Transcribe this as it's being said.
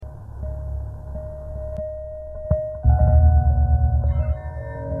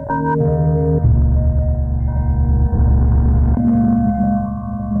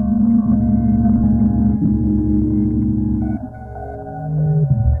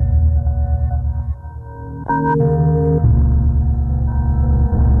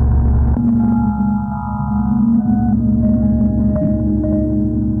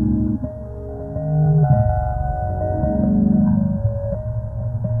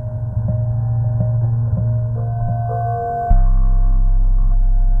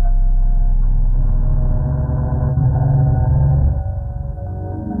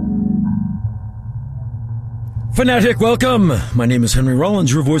Fanatic, welcome. My name is Henry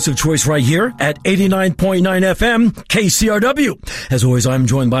Rollins, your voice of choice right here at 89.9 FM KCRW. As always, I'm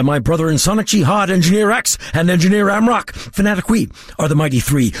joined by my brother and Sonic Jihad, Engineer X, and Engineer Amrock. Fanatic, we are the Mighty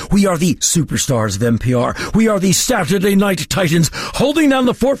Three. We are the superstars of NPR. We are the Saturday Night Titans, holding down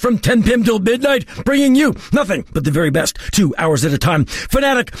the fort from 10 p.m. till midnight, bringing you nothing but the very best 2 hours at a time.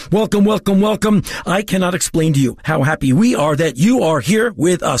 Fanatic, welcome, welcome, welcome. I cannot explain to you how happy we are that you are here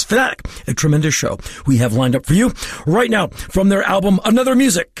with us. Fanatic, a tremendous show we have lined up for you. Right now, from their album, Another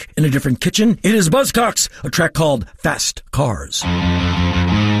Music in a Different Kitchen, it is Buzzcocks, a track called Fast Cars.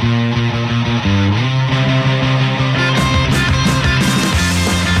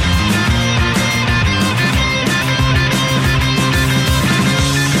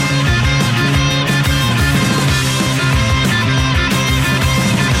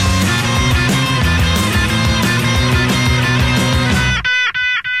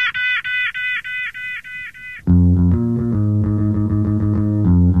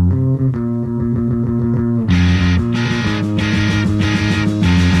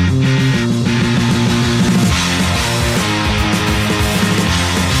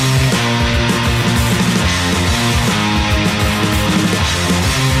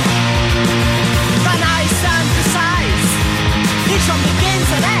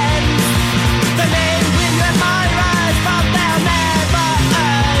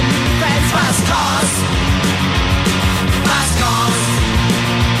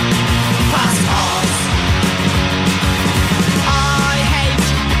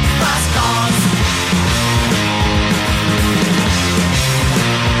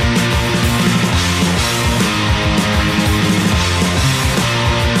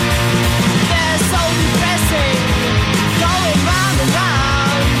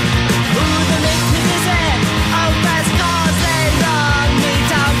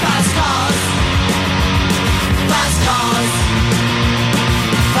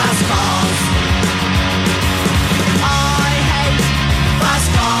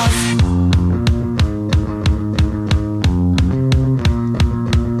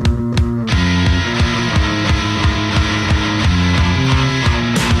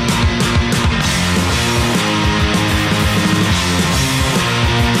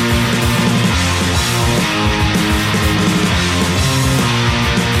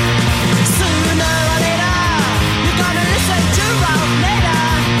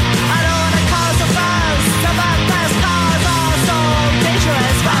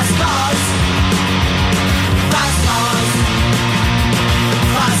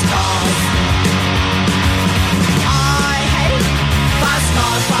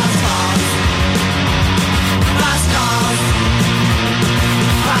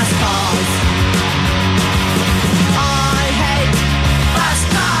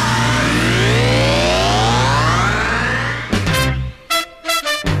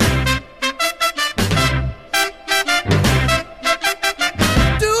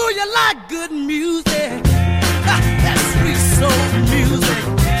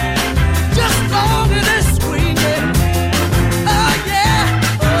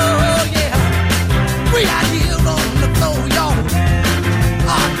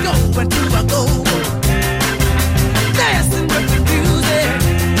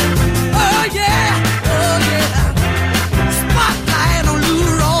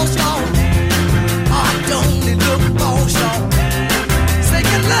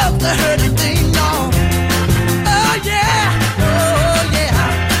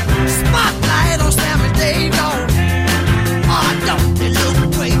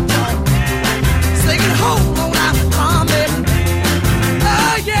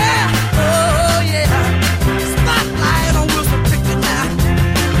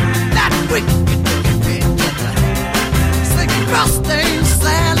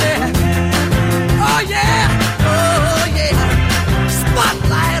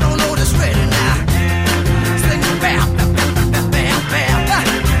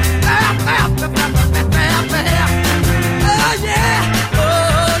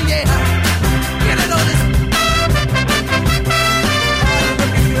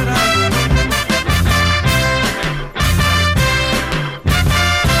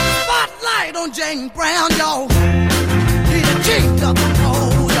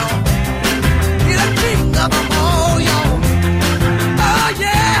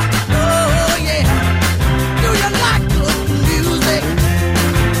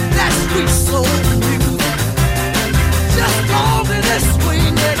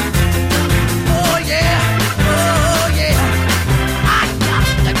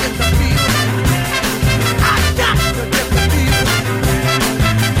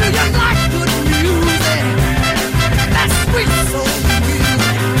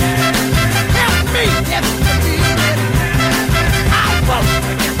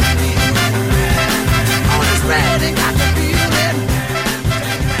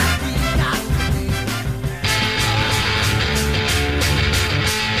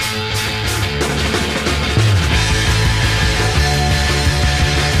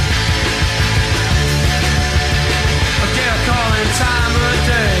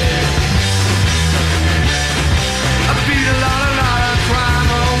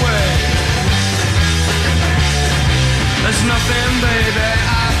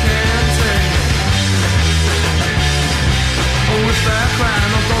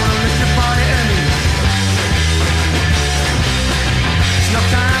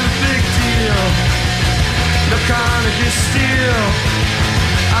 steel.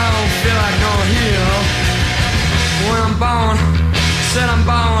 I don't feel like no hero. When I'm born, said I'm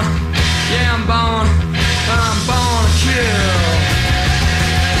born, yeah I'm born, but I'm born to kill.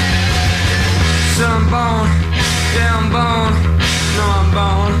 Said I'm born, yeah I'm born, no I'm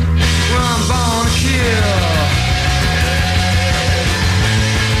born, well I'm born to kill.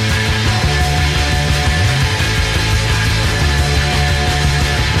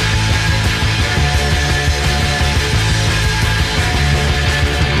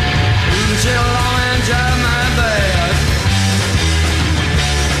 Chill along and drive my bed.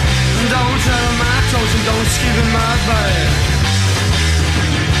 Don't turn on my toes and don't skip in my bed.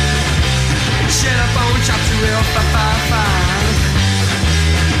 Shit up on chops you real fine.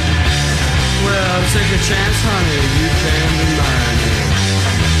 Well, take a chance, honey, you can be mine.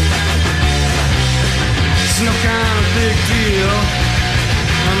 It's no kind of big deal,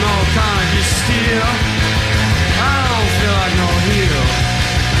 no kind of get steel. I don't feel like no hero.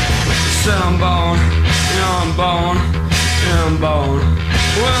 Said I'm born, yeah I'm born, yeah I'm born,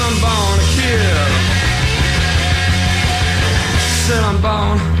 well I'm born to kill. Said I'm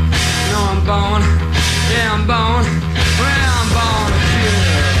born, no I'm born, yeah I'm born, well I'm born to kill.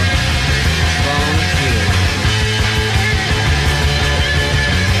 Born to kill.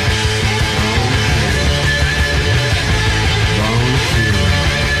 Born to kill.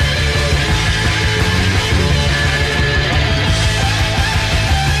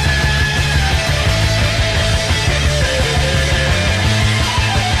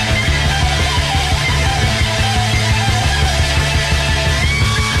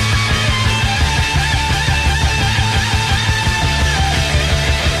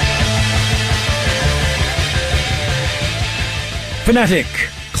 Fanatic,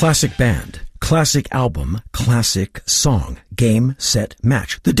 classic band, classic album, classic song, game, set,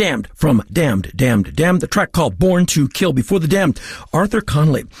 match. The Damned from Damned, Damned, Damned. The track called Born to Kill. Before The Damned, Arthur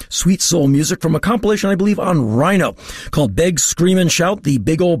Conley, sweet soul music from a compilation, I believe, on Rhino called Beg, Scream, and Shout, the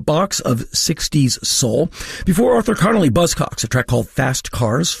big old box of 60s soul. Before Arthur Conley, Buzzcocks, a track called Fast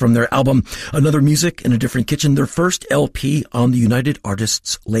Cars from their album Another Music in a Different Kitchen, their first LP on the United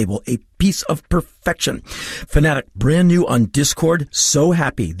Artists label, a piece of perfection. Fanatic, brand new on Discord. So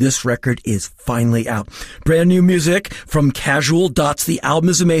happy this record is finally out. Brand new music from Casual Dots. The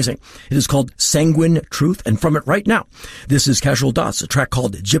album is amazing. It is called Sanguine Truth, and from it right now, this is Casual Dots, a track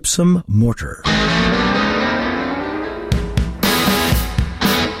called Gypsum Mortar.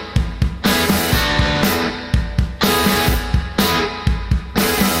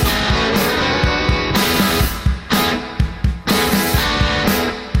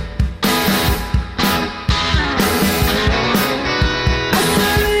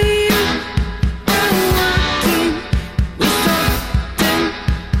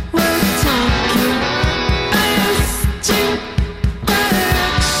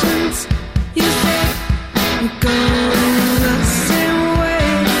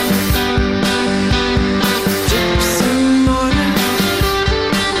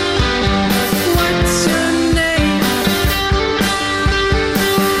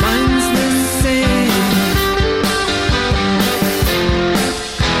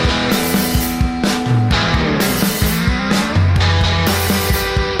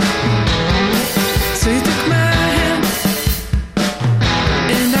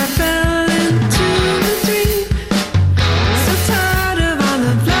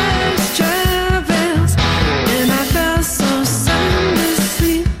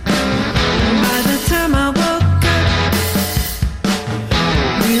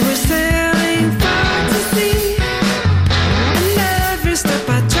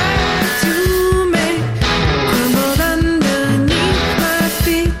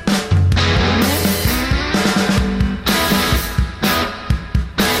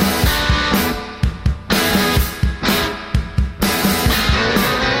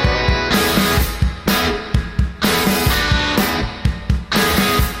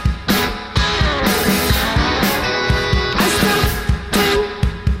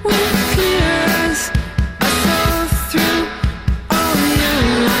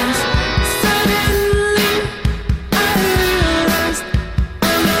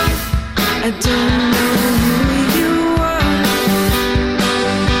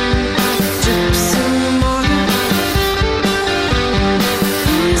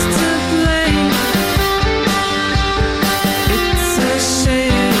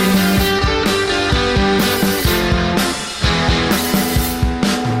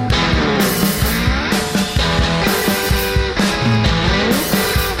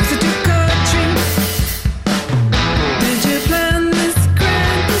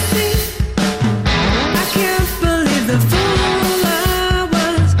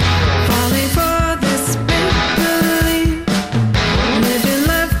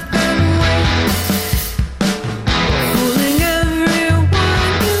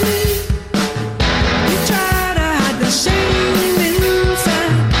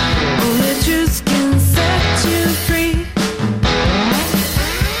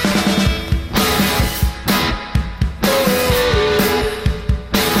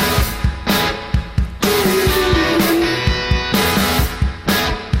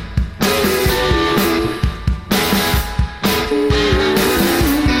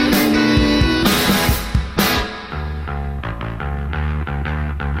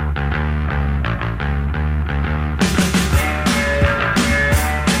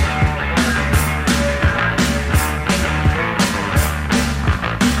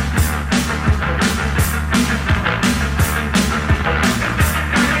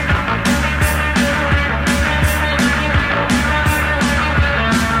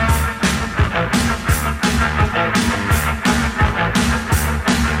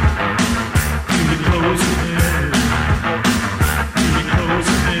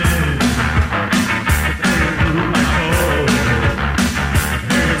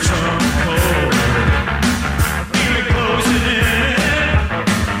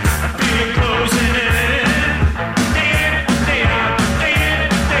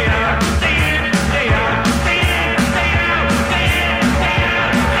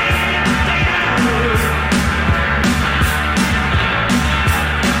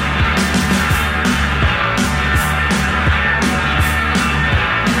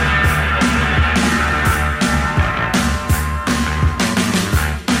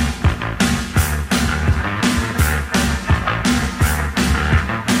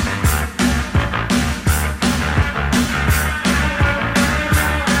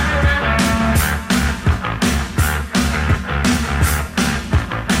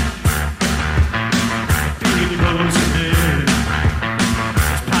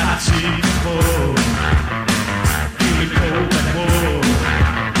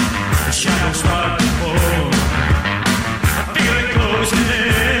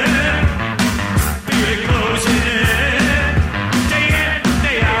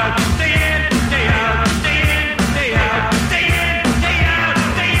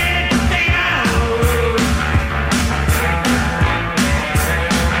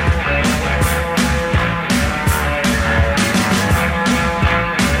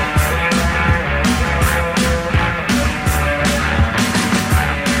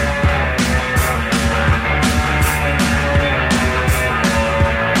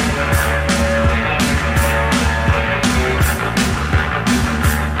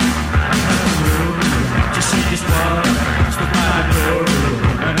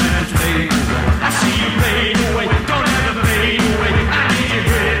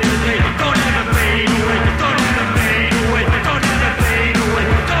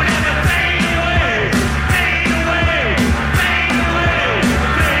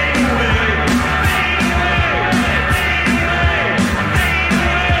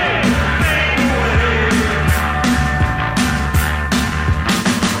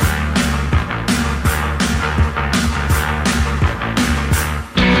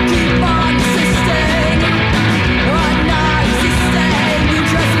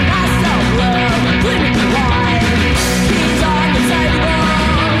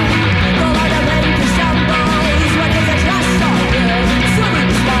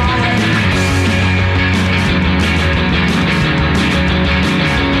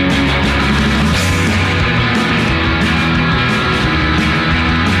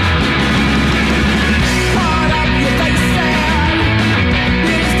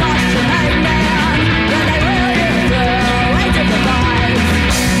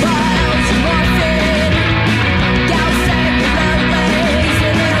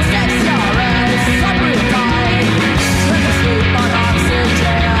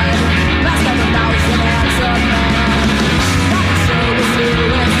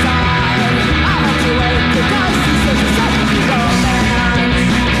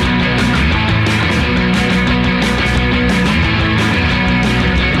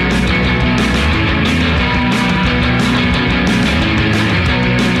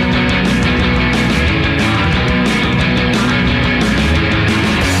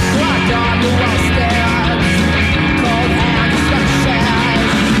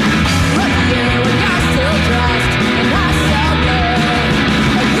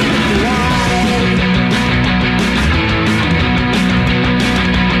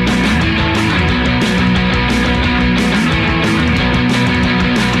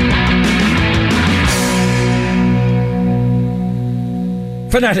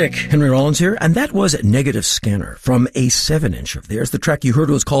 Fanatic, Henry Rollins here, and that was Negative Scanner from a 7-inch of theirs. The track you heard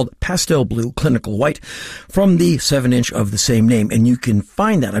was called Pastel Blue Clinical White from the 7-inch of the same name, and you can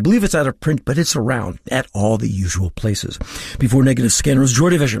find that. I believe it's out of print, but it's around at all the usual places. Before Negative Scanner was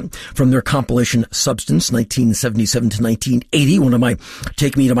Joy Division from their compilation Substance, 1977 to 1980, one of my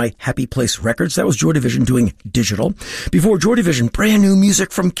Take Me to My Happy Place records. That was Joy Division doing digital. Before Joy Division, brand new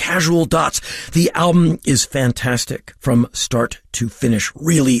music from Casual Dots. The album is fantastic from start to finish.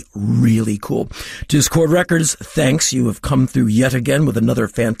 Really, really cool. Discord Records, thanks. You have come through yet again with another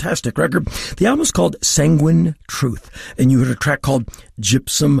fantastic record. The album is called Sanguine Truth, and you heard a track called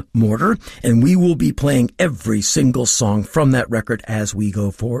Gypsum Mortar, and we will be playing every single song from that record as we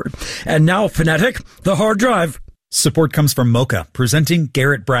go forward. And now, Fanatic, the hard drive. Support comes from Mocha, presenting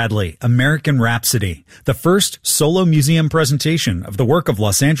Garrett Bradley, American Rhapsody, the first solo museum presentation of the work of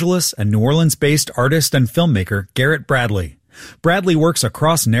Los Angeles and New Orleans-based artist and filmmaker Garrett Bradley. Bradley works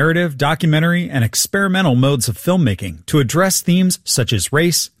across narrative, documentary, and experimental modes of filmmaking to address themes such as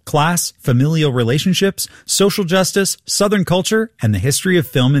race, class, familial relationships, social justice, Southern culture, and the history of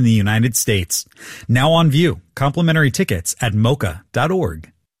film in the United States. Now on view. Complimentary tickets at mocha.org.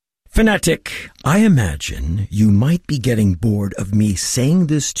 Fanatic, I imagine you might be getting bored of me saying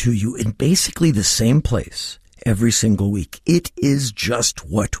this to you in basically the same place every single week. It is just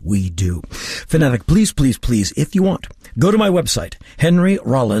what we do. Fanatic, please, please, please, if you want, go to my website,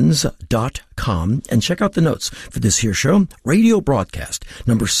 henryrollins.com, and check out the notes for this here show, radio broadcast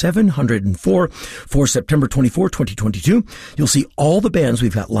number 704 for September 24, 2022. You'll see all the bands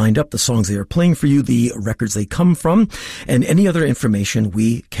we've got lined up, the songs they are playing for you, the records they come from, and any other information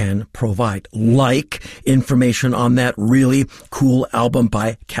we can provide, like information on that really cool album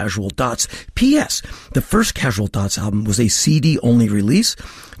by Casual Dots. P.S. The first Casual Dots album was a CD-only release.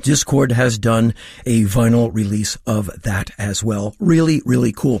 Discord has done a vinyl release of that as well. Really,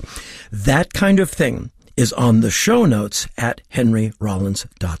 really cool. That kind of thing is on the show notes at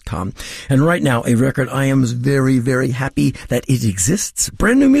henryrollins.com. And right now, a record I am very, very happy that it exists.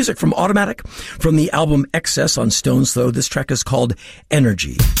 Brand new music from Automatic from the album Excess on Stone's Throw. This track is called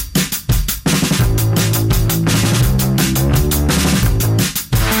Energy.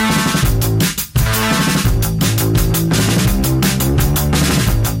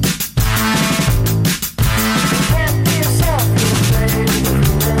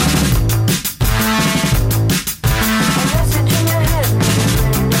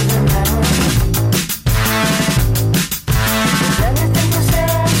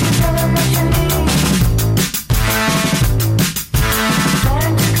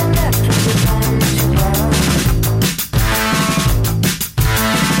 Trying to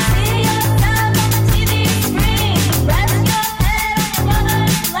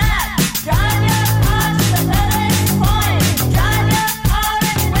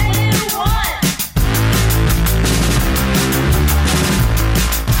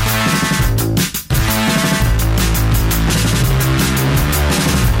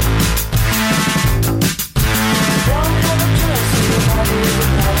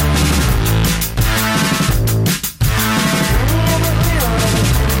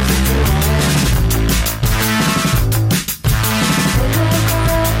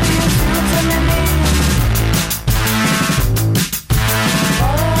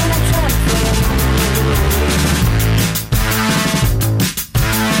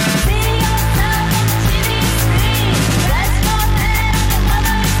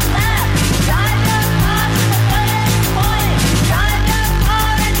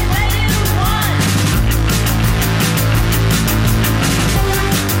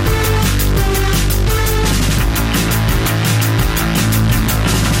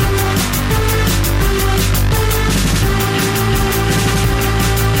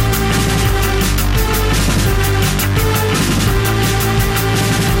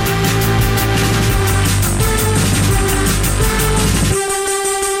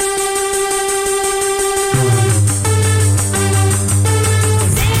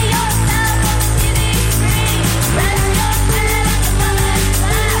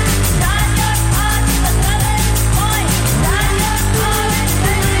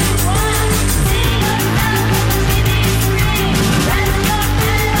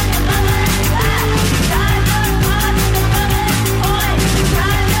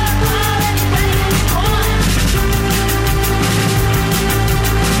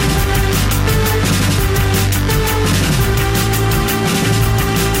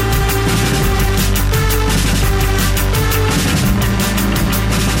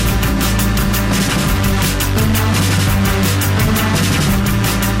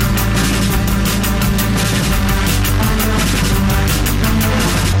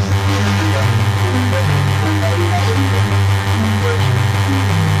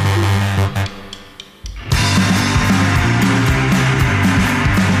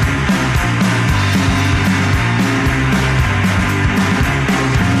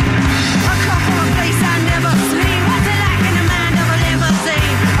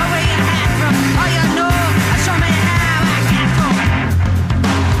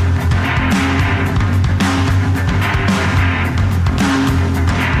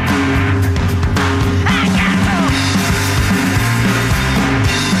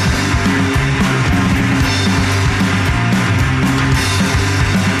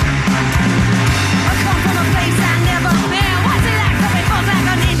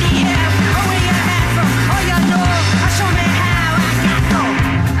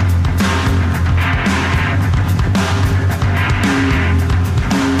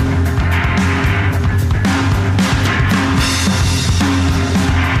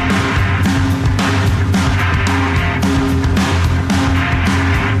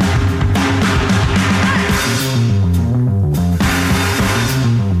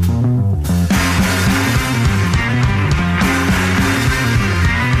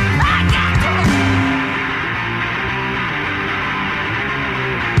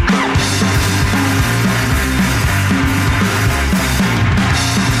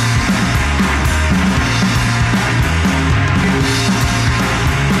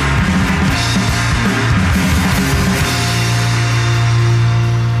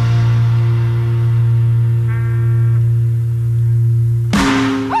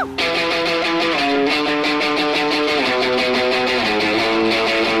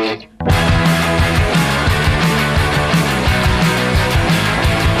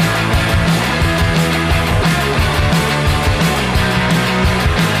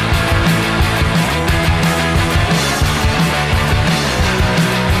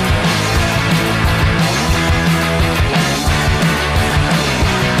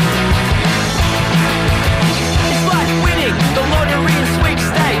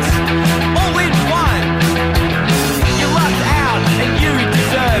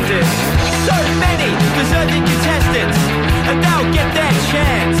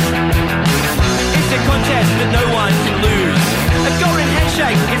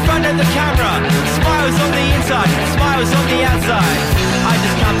in front of the camera. Smiles on the inside, smiles on the outside. I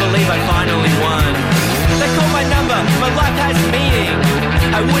just can't believe I finally won. They call my number, my life has meaning.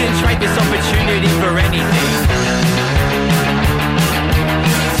 I wouldn't trade this opportunity for anything.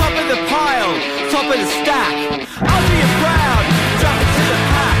 Top of the pile, top of the stack. I'll do you proud, drop it to the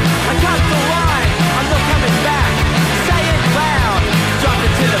pack. I cut the line, I'm not coming back. Say it loud, drop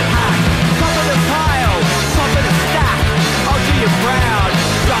it to the pack. Top of the pile, top of the stack. I'll do you proud,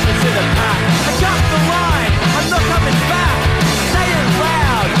 drop it to the pack. I cut the line, I'm not coming back. Say it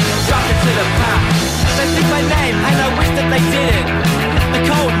loud, drop it to the pack. They think my name and I wish that they didn't. The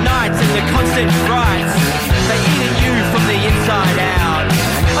cold nights and the constant frights, they eating you from the inside out.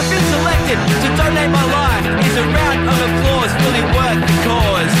 I've been selected to donate my life. Is a round of applause really worth the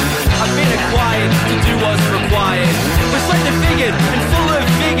cause? I've been acquired to do what's required. We're slender figured and full of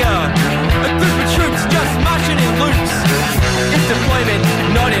vigor. A group of troops just marching in loops. It's deployment,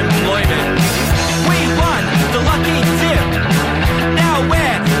 not employment. We won the lucky dip. Now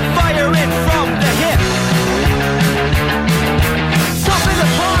we're firing from the hip. Top of the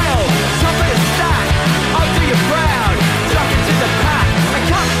pile, top of the stack. I'll do you proud, drop it to the pack. I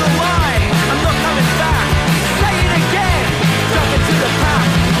cut the line, I'm not coming back. Say it again, drop it to the pack.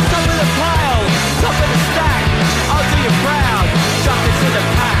 Top of the pile, top of the stack. I'll do you proud, drop it to the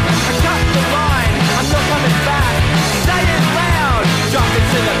pack. I cut the line, I'm not coming back. Say it loud, drop it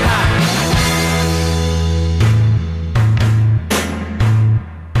to the pack.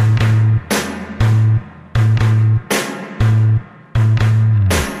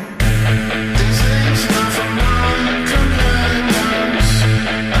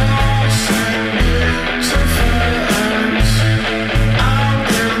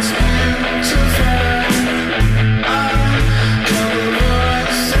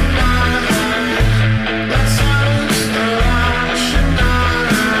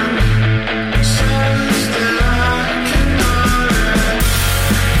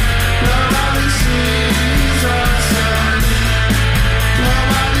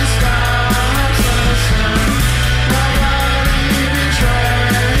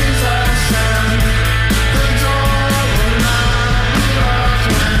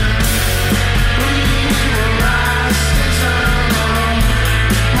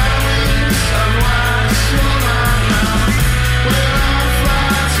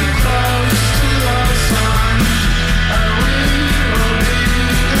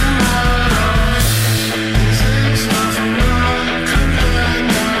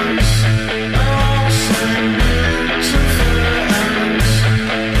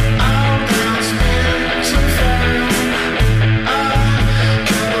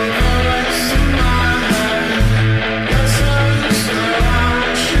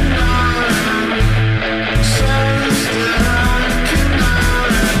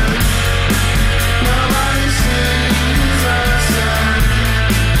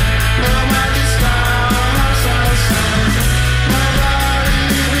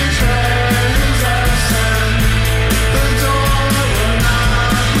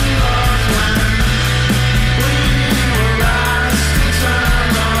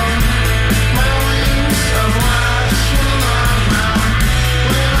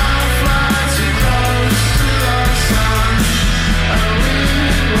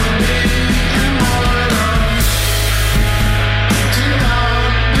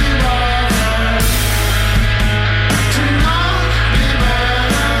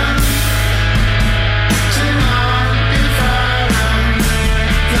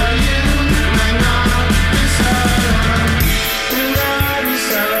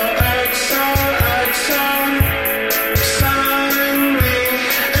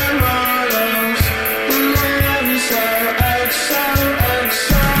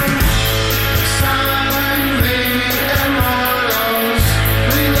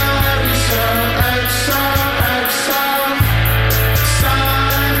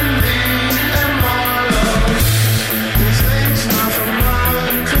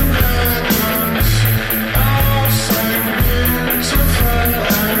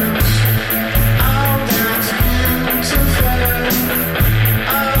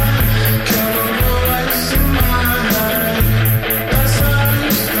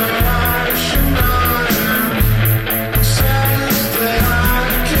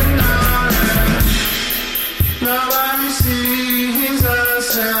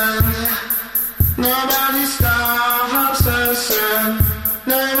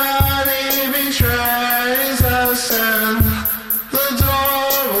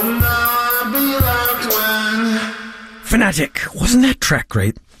 Fanatic. Wasn't that track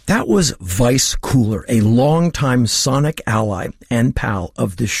great? That was Vice Cooler, a longtime sonic ally and pal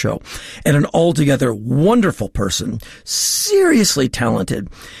of this show, and an altogether wonderful person, seriously talented,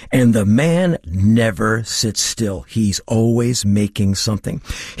 and the man never sits still. He's always making something.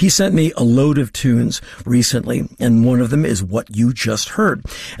 He sent me a load of tunes recently, and one of them is what you just heard,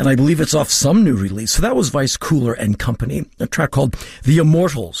 and I believe it's off some new release. So that was Vice Cooler and Company, a track called The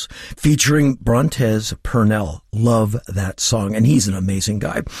Immortals, featuring Brontez Purnell. Love that song, and he's an amazing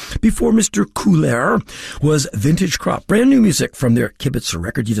guy. Before Mr. Cooler was Vintage Crop, brand new music from their Kibitzer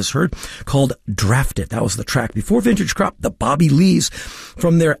record you just heard called Draft It. That was the track. Before Vintage Crop, the Bobby Lees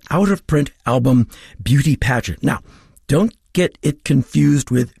from their out-of-print album Beauty Pageant. Now, don't get it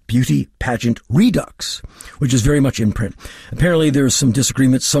confused with Beauty Pageant Redux, which is very much in print. Apparently, there's some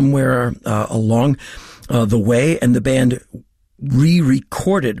disagreement somewhere along the way, and the band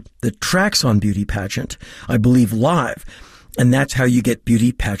re-recorded the tracks on Beauty Pageant, I believe, live. And that's how you get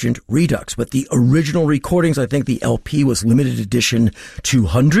Beauty Pageant Redux. But the original recordings, I think the LP was limited edition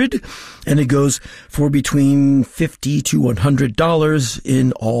 200, and it goes for between $50 to $100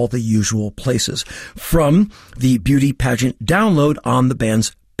 in all the usual places. From the Beauty Pageant download on the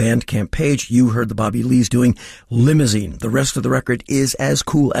band's Bandcamp page, you heard the Bobby Lees doing Limousine. The rest of the record is as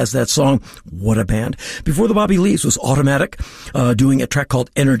cool as that song. What a band. Before the Bobby Lees was Automatic, doing a track called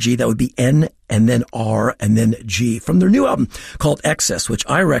Energy. That would be N and then R and then G from their new album called Excess, which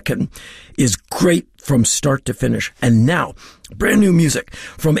I reckon is great from start to finish. And now, brand new music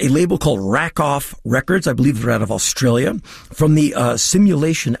from a label called Rack Off Records. I believe they're out of Australia. From the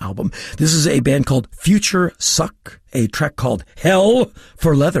Simulation album. This is a band called Future Suck, a track called Hell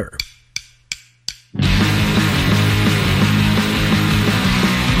for Leather.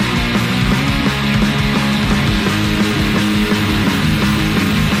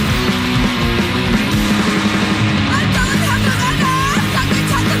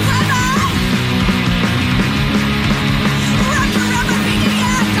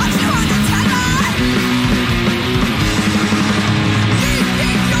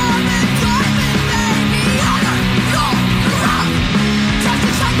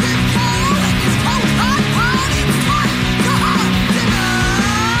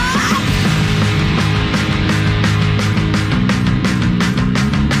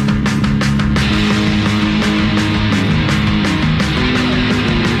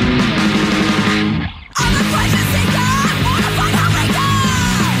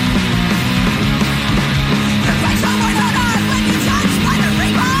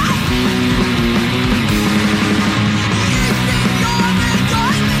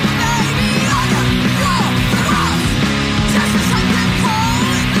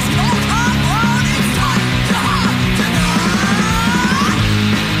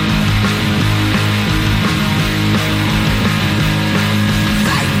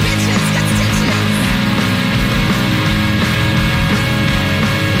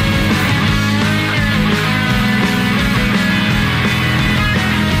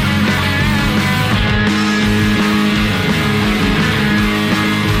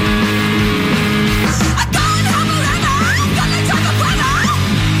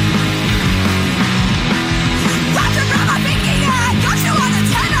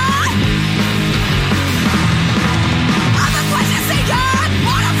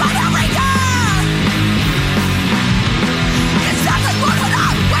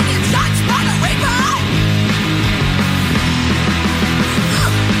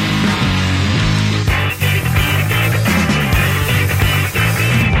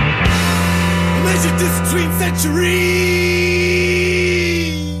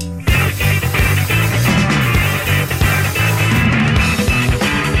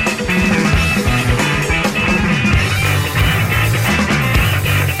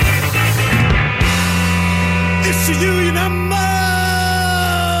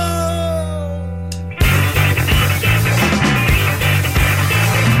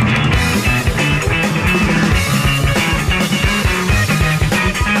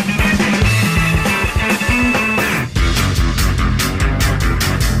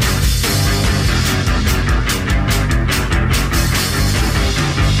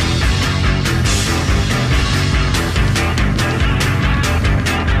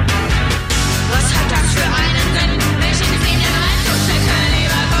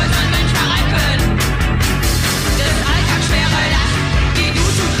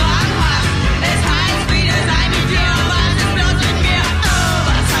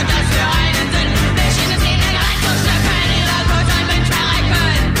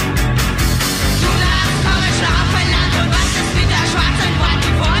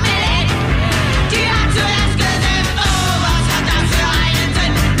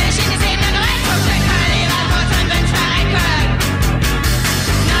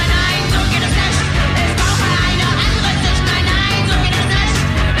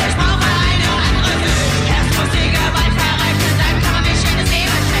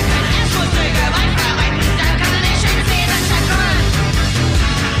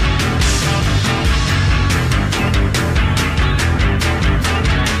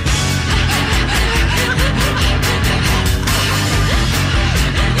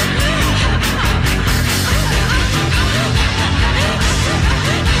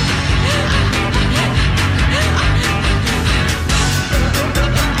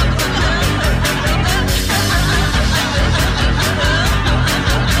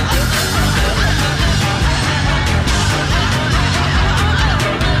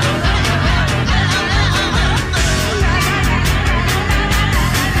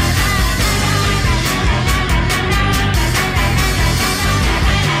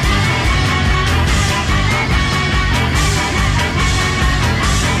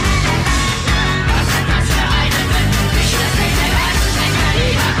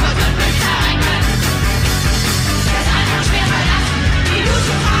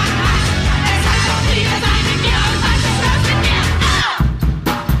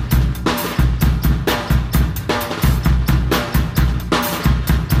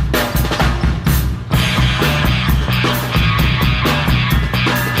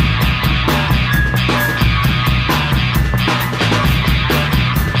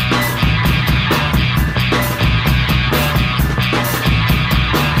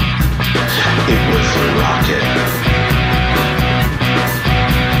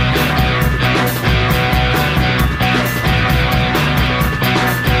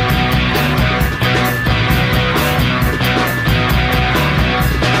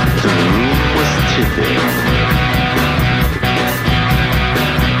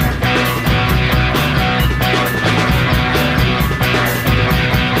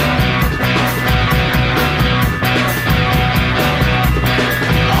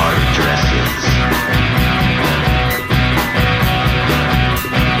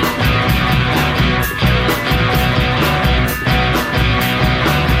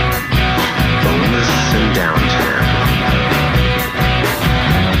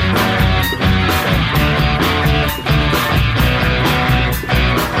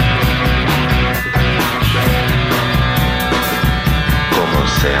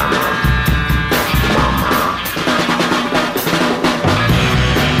 se llama Mama.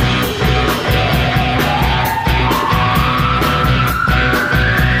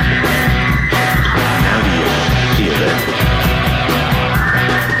 How do you feel it?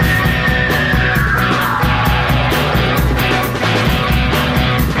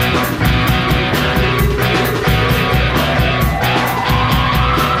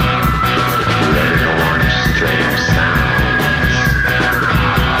 Let it go on strange sounds.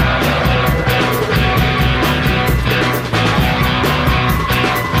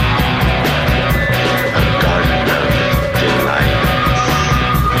 A garden of delights.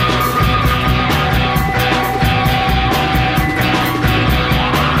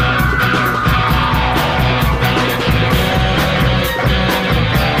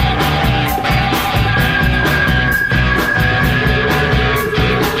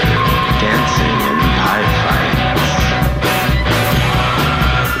 Dancing and pie fights.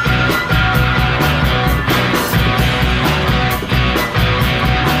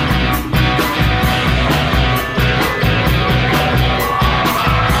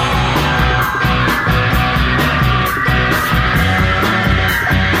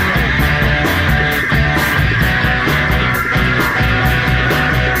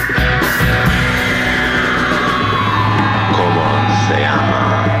 ¿Cómo se llama?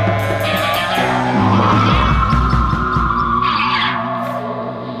 Mama.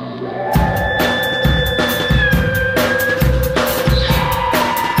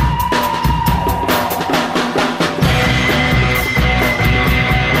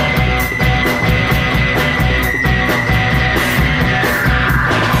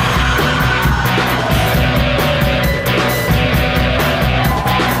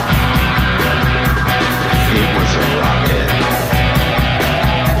 It was a rocket.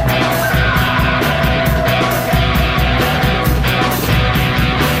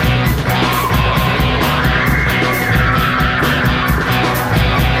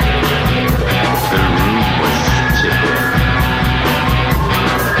 The room was tipping.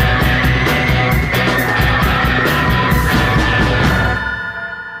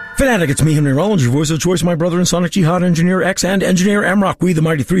 Fanatic, it's me, Henry Rollins, your voice of choice, my brother and Sonic Jihad, Engineer X, and Engineer Amrock. We, the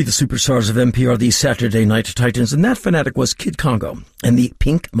Mighty Three, the superstars of NPR, the Saturday Night Titans. And that Fanatic was Kid Congo and the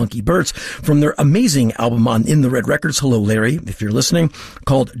Pink Monkey Birds from their amazing album on In the Red Records. Hello, Larry, if you're listening,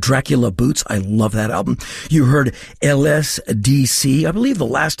 called Dracula Boots. I love that album. You heard LSDC. I believe the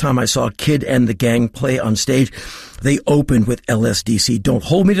last time I saw Kid and the gang play on stage, they opened with LSDC. Don't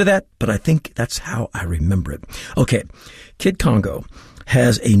hold me to that, but I think that's how I remember it. Okay, Kid Congo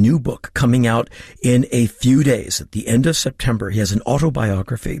has a new book coming out in a few days. At the end of September, he has an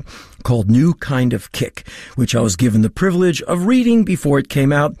autobiography called New Kind of Kick, which I was given the privilege of reading before it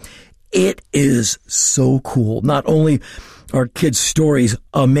came out. It is so cool. Not only are Kid's stories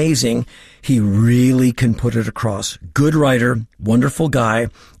amazing, he really can put it across. Good writer, wonderful guy,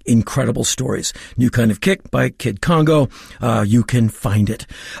 incredible stories. New Kind of Kick by Kid Congo. You can find it.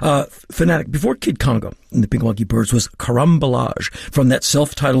 Fanatic, before Kid Congo and the Pink Monkey Birds was Carambolage from that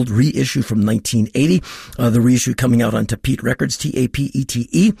self-titled reissue from 1980. The reissue coming out on Tapete Records,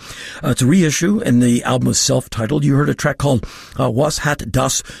 T-A-P-E-T-E. It's a reissue, and the album was self-titled. You heard a track called Was hat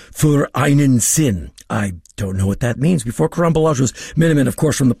das für einen Sinn? I don't know what that means. Before Carambolage was Miniman, of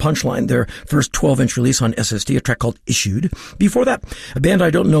course, from the Punchline, their first 12-inch release on SSD, a track called Issued. Before that, a band I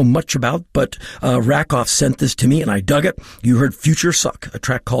don't know much about, but Rackoff sent this to me and I dug it. You heard Future Suck, a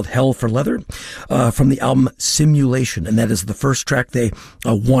track called Hell for Leather, from the album Simulation, and that is the first track they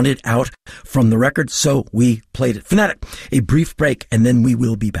wanted out from the record, so we played it. Fanatic, a brief break, and then we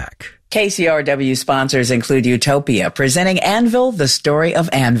will be back. KCRW sponsors include Utopia, presenting Anvil, the Story of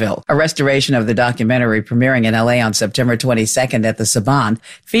Anvil, a restoration of the documentary premiering in LA on September 22nd at the Saban,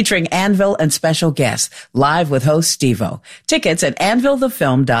 featuring Anvil and special guests, live with host Steve-O. Tickets at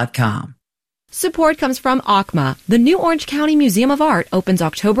anvilthefilm.com. Support comes from ACMA. The new Orange County Museum of Art opens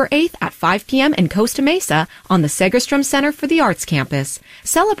October 8th at 5 p.m. in Costa Mesa on the Segerstrom Center for the Arts Campus.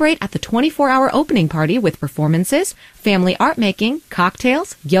 Celebrate at the 24-hour opening party with performances, family art making,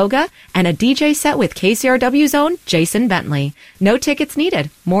 cocktails, yoga, and a DJ set with KCRW's own Jason Bentley. No tickets needed.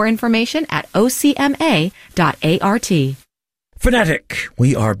 More information at ocma.art. Fanatic,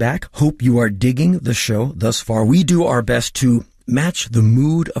 we are back. Hope you are digging the show thus far. We do our best to match the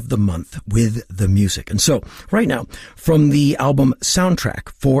mood of the month with the music. And so, right now, from the album Soundtrack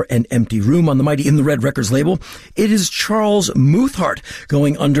for an Empty Room on the mighty In the Red Records label, it is Charles Muthart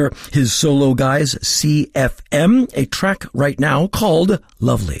going under his solo guys, CFM, a track right now called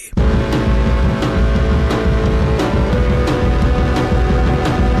Lovely.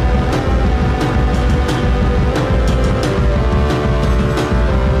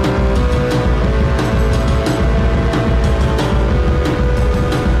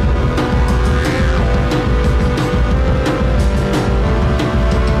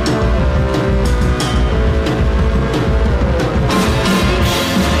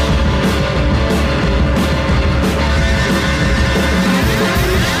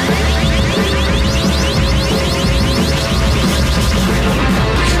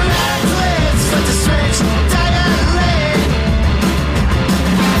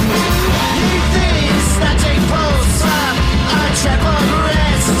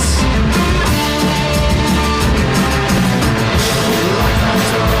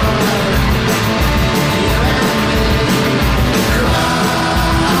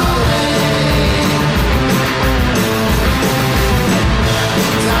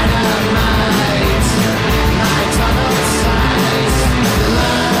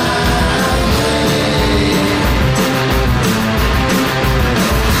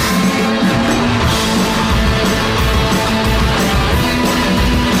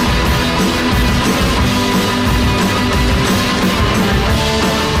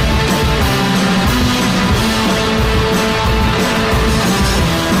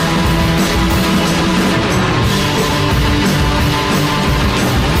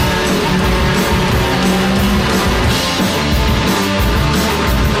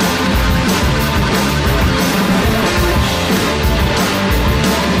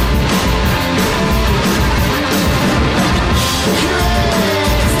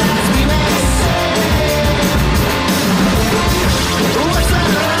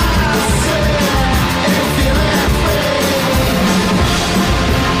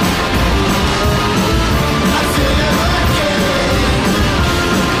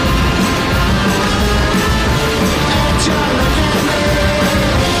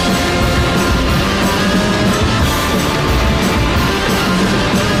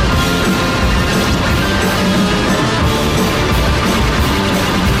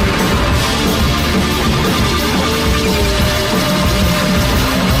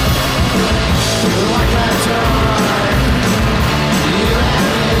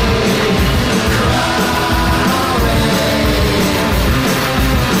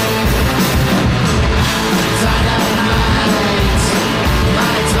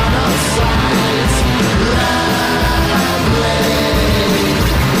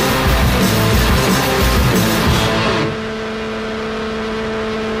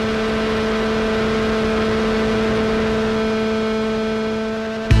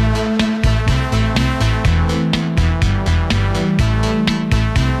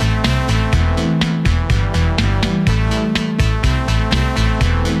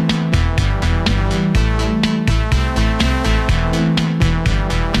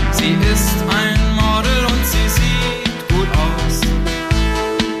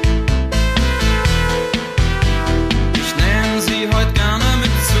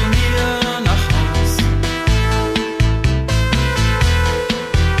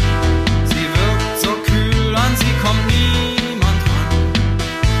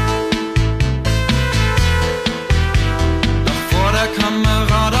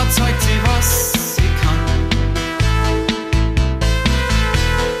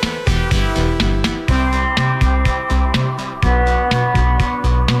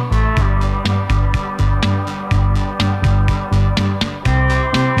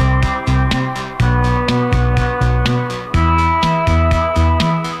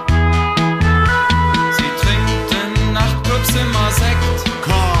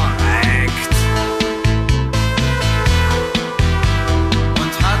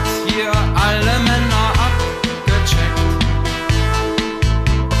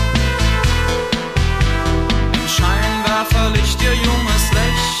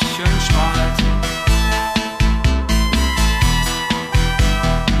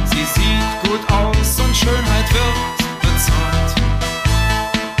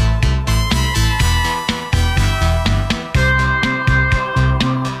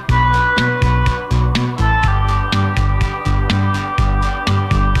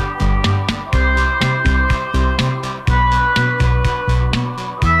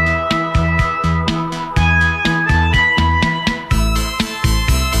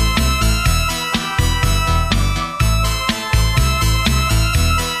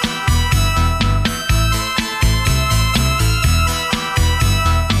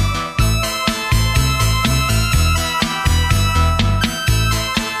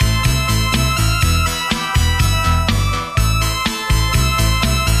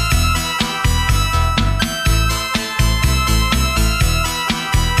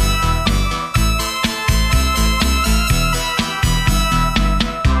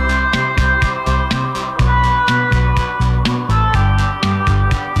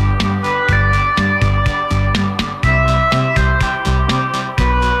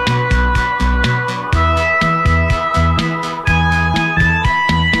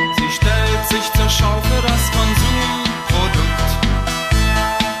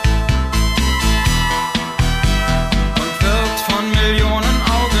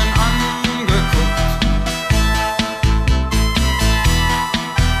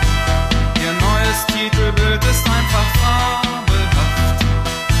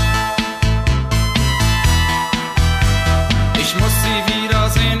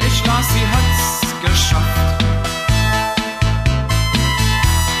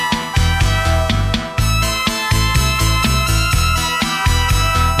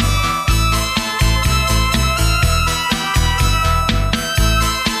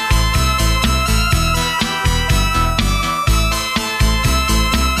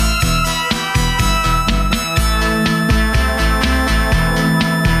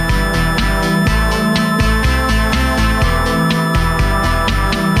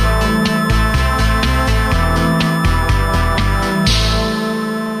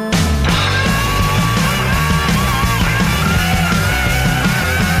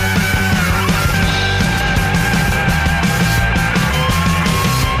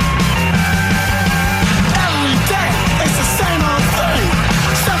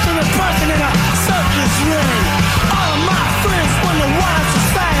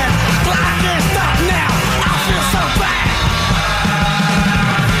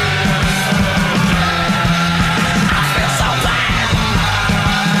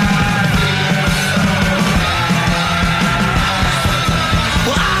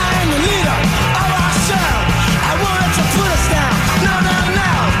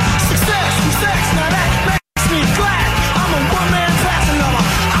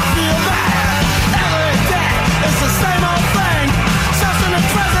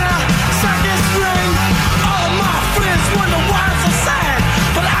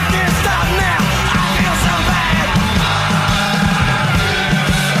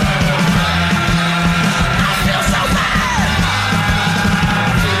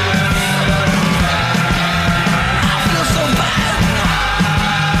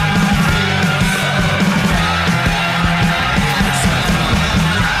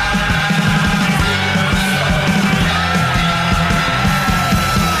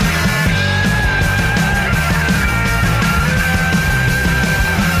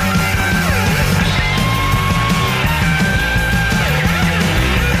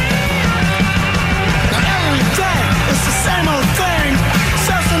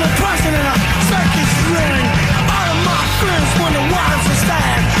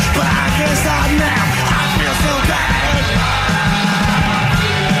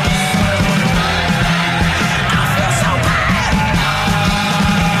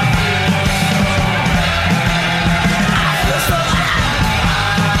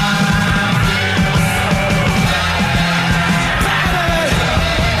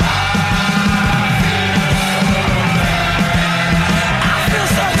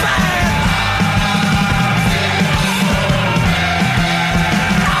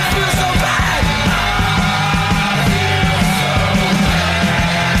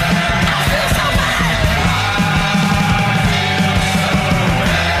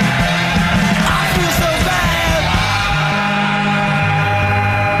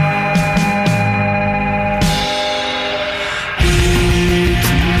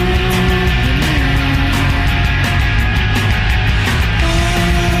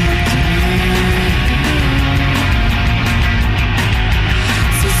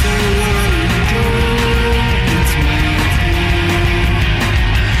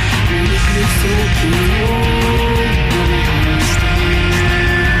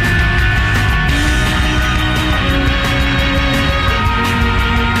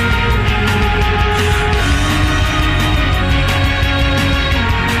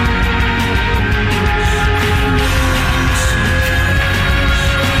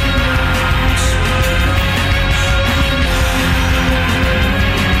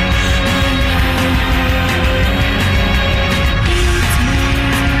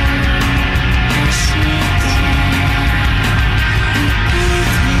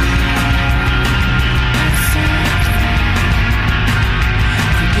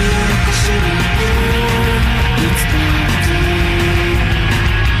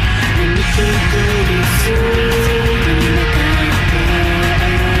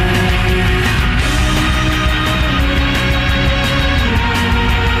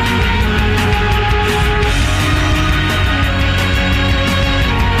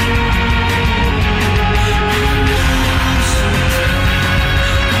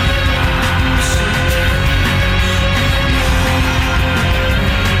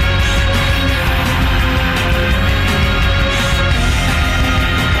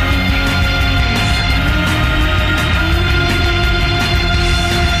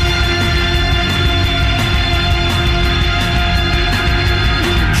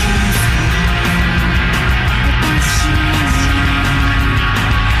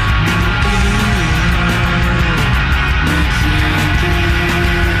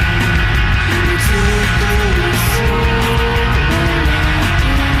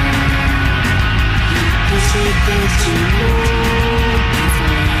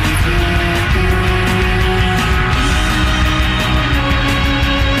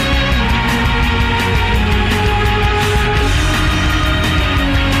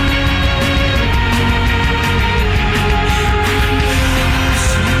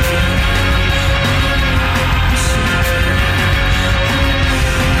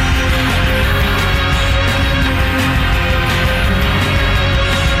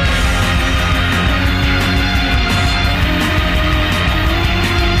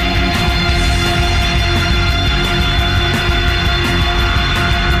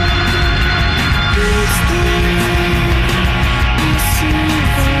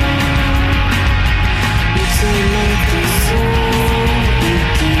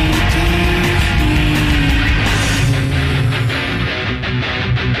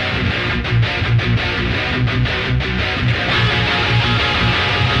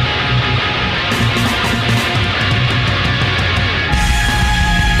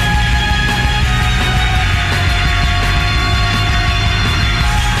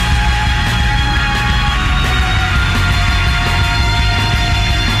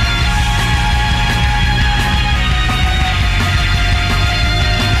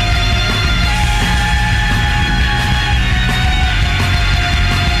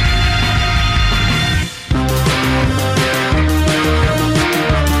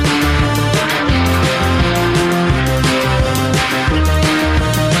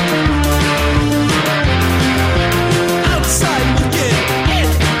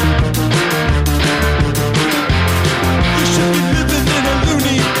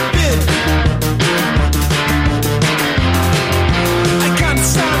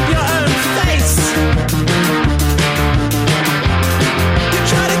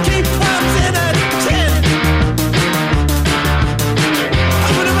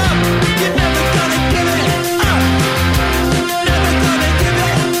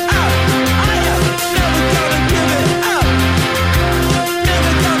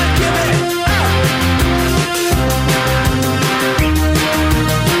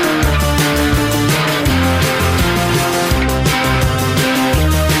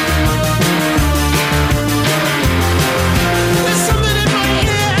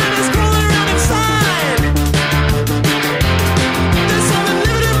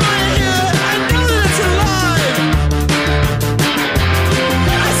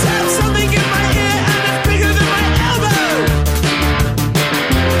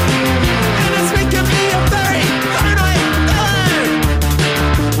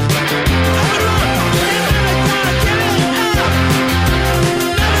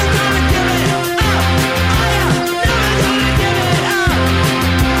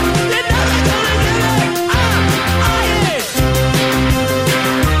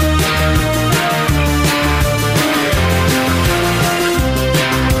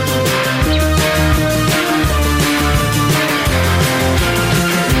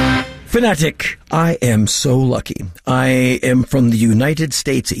 Fanatic, I am so lucky. I am from the United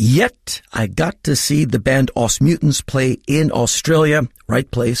States, yet I got to see the band Osmutants play in Australia. Right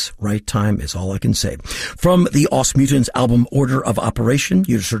place, right time is all I can say. From the Osmutants album Order of Operation,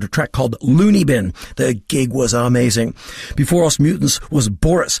 you just heard a track called Looney Bin. The gig was amazing. Before Osmutants was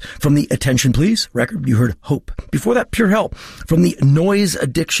Boris. From the Attention Please record, you heard Hope. Before that, Pure Hell from the Noise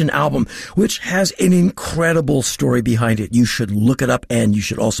Addiction album, which has an incredible story behind it. You should look it up, and you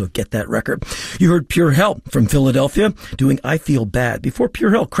should also get that record. You heard Pure Hell from Philadelphia doing I Feel Bad. Before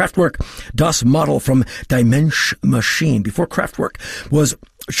Pure Hell, Kraftwerk, Das Model from Die Mensch Machine. Before Kraftwerk was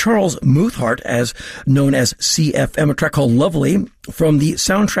Charles Muthart, as known as CFM, a track called Lovely from the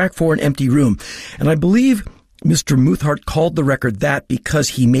soundtrack for An Empty Room. And I believe Mr. Muthart called the record that because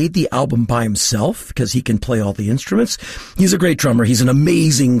he made the album by himself, because he can play all the instruments. He's a great drummer. He's an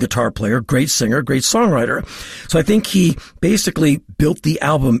amazing guitar player, great singer, great songwriter. So I think he basically built the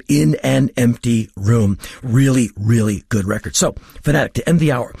album in an empty room. Really, really good record. So, Fanatic, to end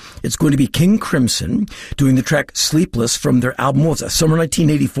the hour, it's going to be King Crimson doing the track Sleepless from their album, what was that, Summer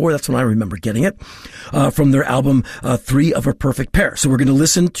 1984? That's when I remember getting it. From their album, Three of a Perfect Pair. So we're going to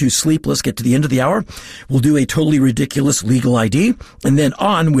listen to Sleepless, get to the end of the hour. We'll do a totally ridiculous Legal ID, and then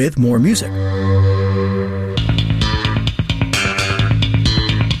on with more music.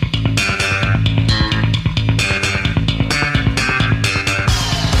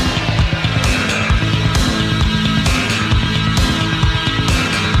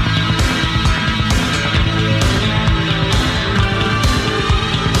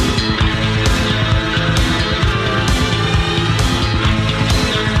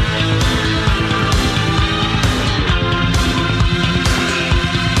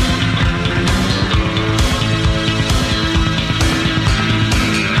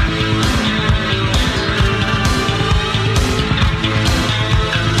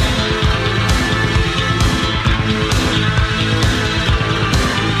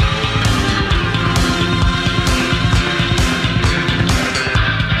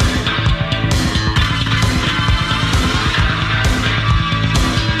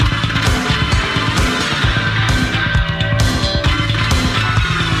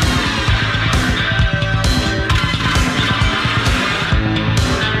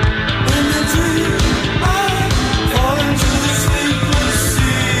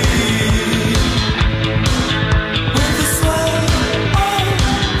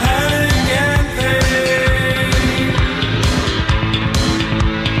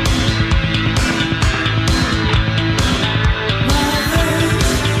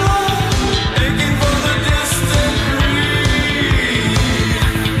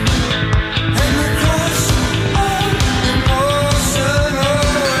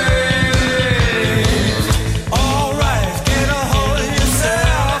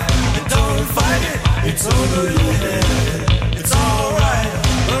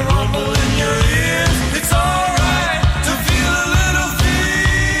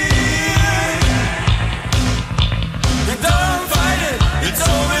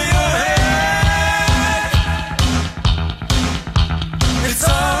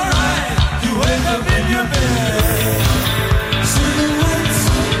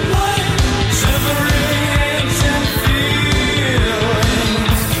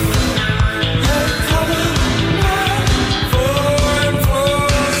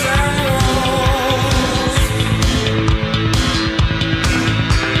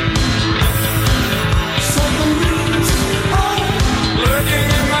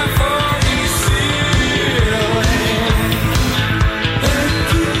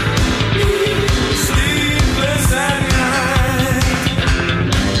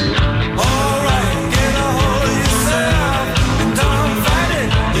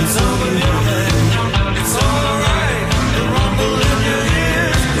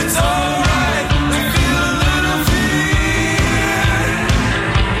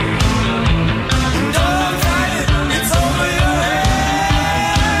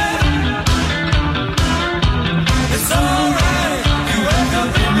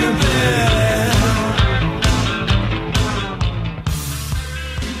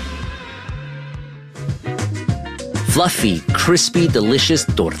 Fluffy, crispy, delicious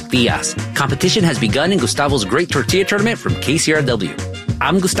tortillas. Competition has begun in Gustavo's Great Tortilla Tournament from KCRW.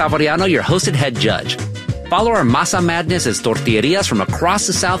 I'm Gustavo Arellano, your host and head judge. Follow our Masa Madness as tortillerias from across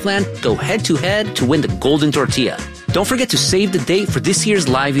the Southland go head-to-head to win the golden tortilla. Don't forget to save the date for this year's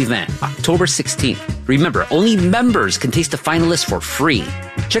live event, October 16th. Remember, only members can taste the finalists for free.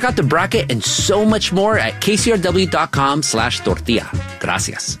 Check out the bracket and so much more at kcrw.com/tortilla.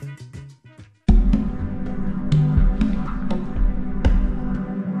 Gracias.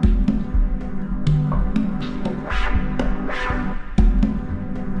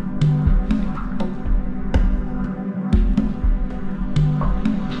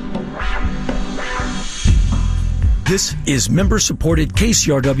 This is member-supported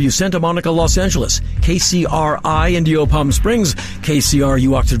KCRW Santa Monica, Los Angeles, KCRI Indio Palm Springs,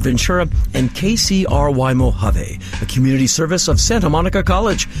 KCRU Oxford Ventura, and KCRY Mojave, a community service of Santa Monica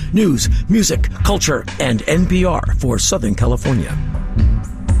College. News, music, culture, and NPR for Southern California.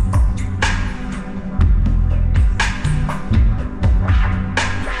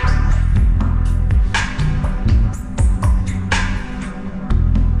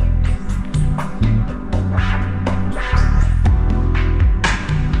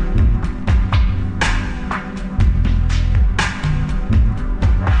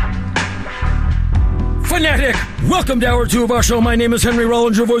 Fanatic, welcome to Hour 2 of our show. My name is Henry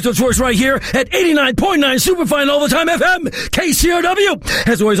Rollins, your voice of choice right here at 89.9 Superfine all the time FM, KCRW.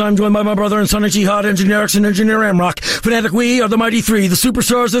 As always, I'm joined by my brother and son and jihad, Engineer X and Engineer Amrock. Fanatic, we are the Mighty Three, the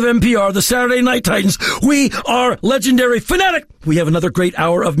superstars of NPR, the Saturday Night Titans. We are legendary. Fanatic, we have another great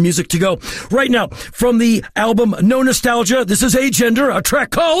hour of music to go. Right now, from the album No Nostalgia, this is Agender, a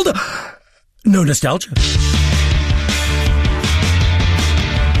track called No Nostalgia.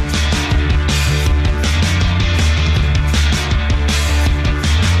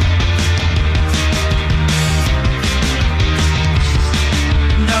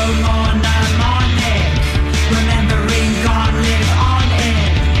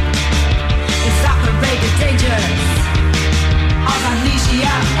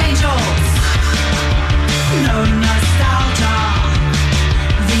 No nostalgia,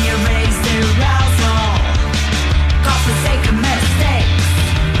 the erased arousal.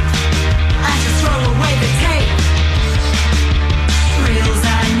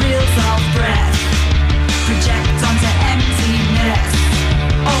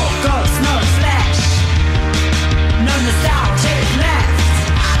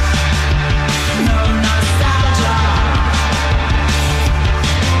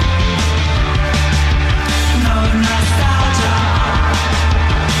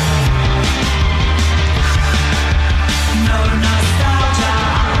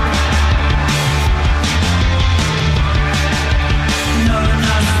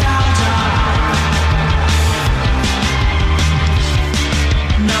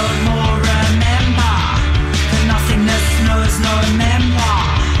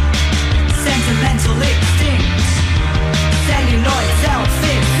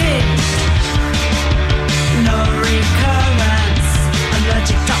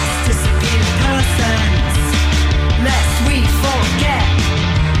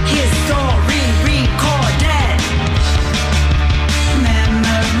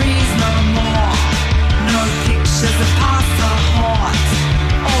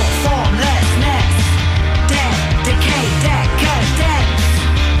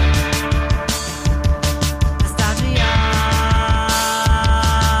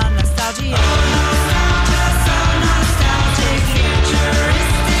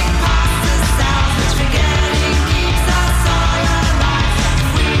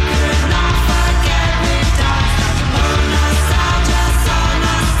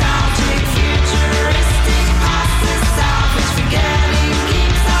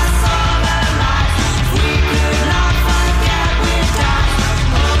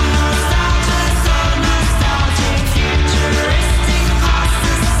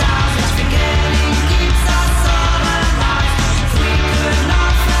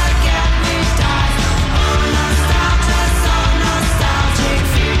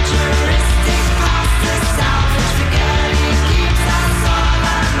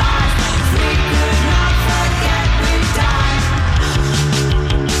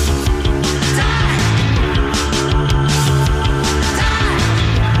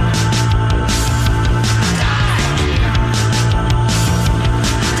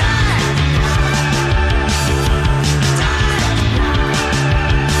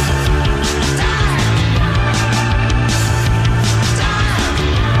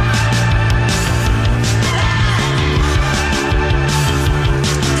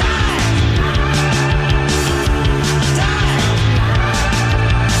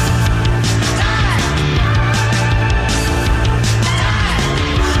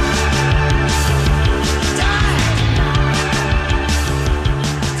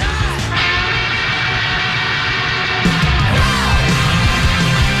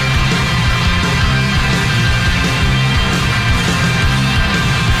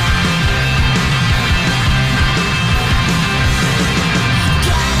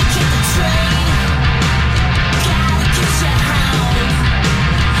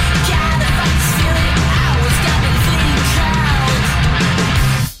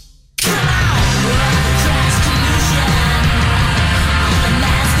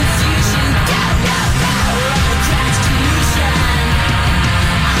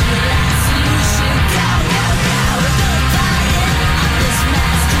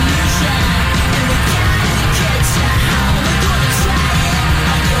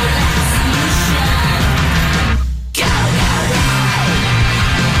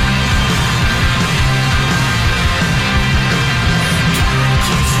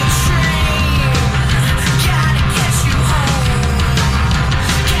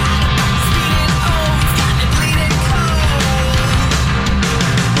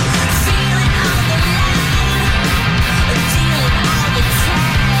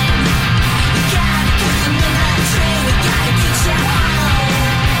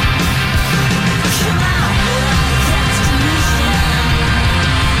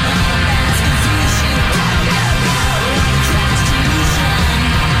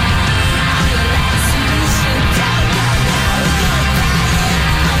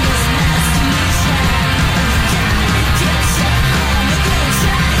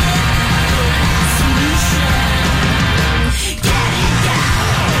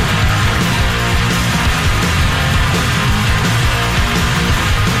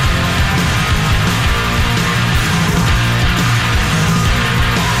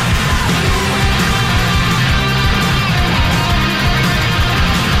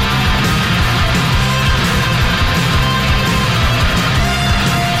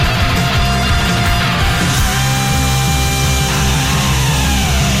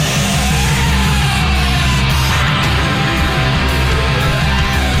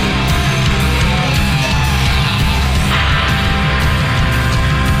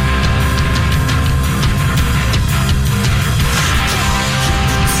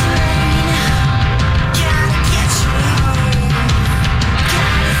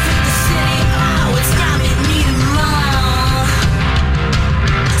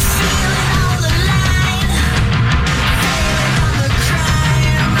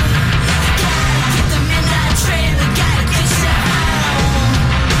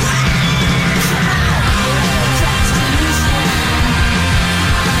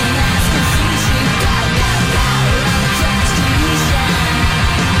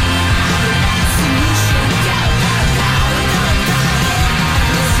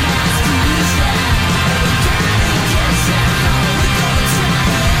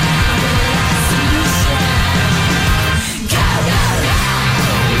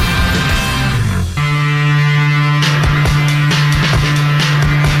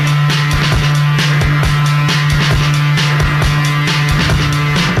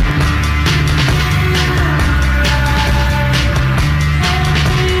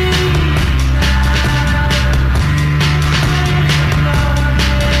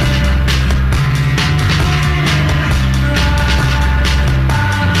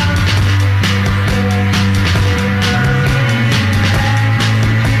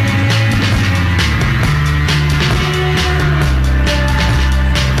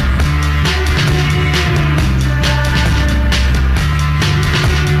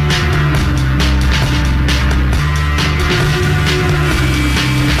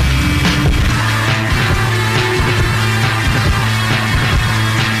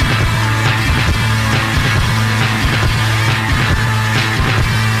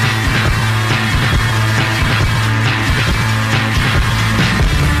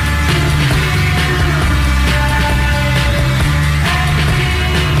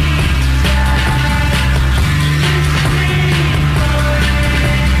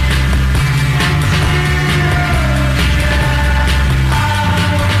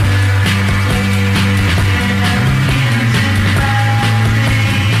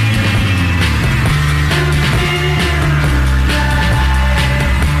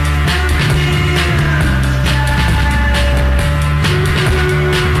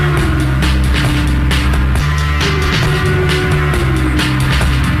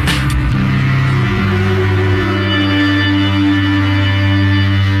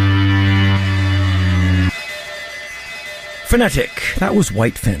 Phonetic. That was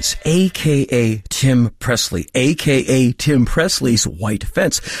White Fence, a.k.a. Tim Presley, a.k.a. Tim Presley's White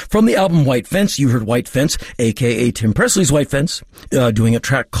Fence. From the album White Fence, you heard White Fence, a.k.a. Tim Presley's White Fence, doing a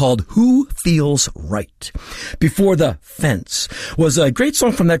track called Who Feels Right. Before the Fence was a great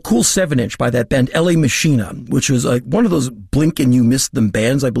song from that cool 7-inch by that band LA Machina, which was one of those blink and you miss them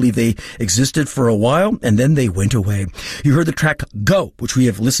bands. I believe they existed for a while and then they went away. You heard the track Go, which we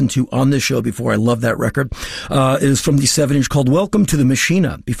have listened to on this show before. I love that record. It is from the 7-inch called Welcome to the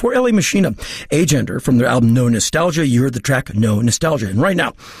Machina. Before LA Machina, Agender from their album No Nostalgia, you heard the track No Nostalgia. And right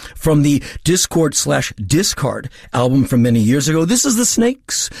now, from the Discord/Discard album from many years ago, this is The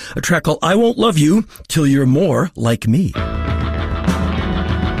Snakes, a track called I Won't Love You Till You're More Like Me.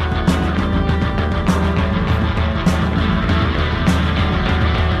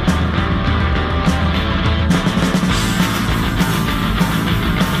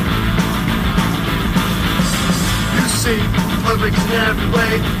 Perfect in every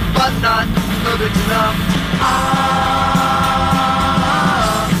way, but not perfect enough.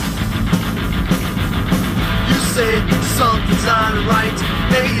 You say something's not right,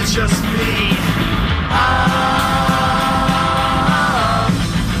 maybe it's just me.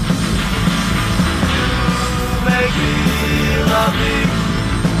 You make me love me.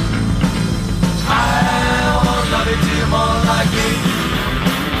 I won't love you till you're more like me.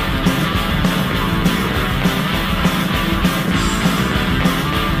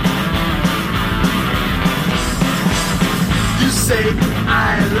 Say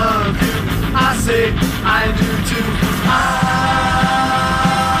I love you, I say I do too.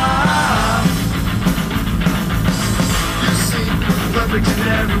 You seem perfect in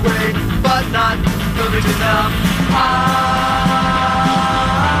every way, but not perfect enough.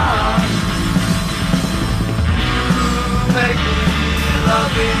 You make me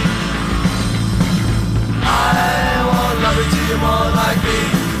love me. I won't love you till you're more like me.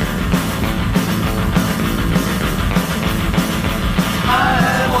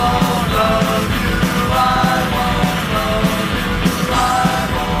 I won't love you, I won't love you, I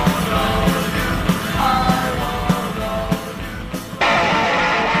won't love you, I won't love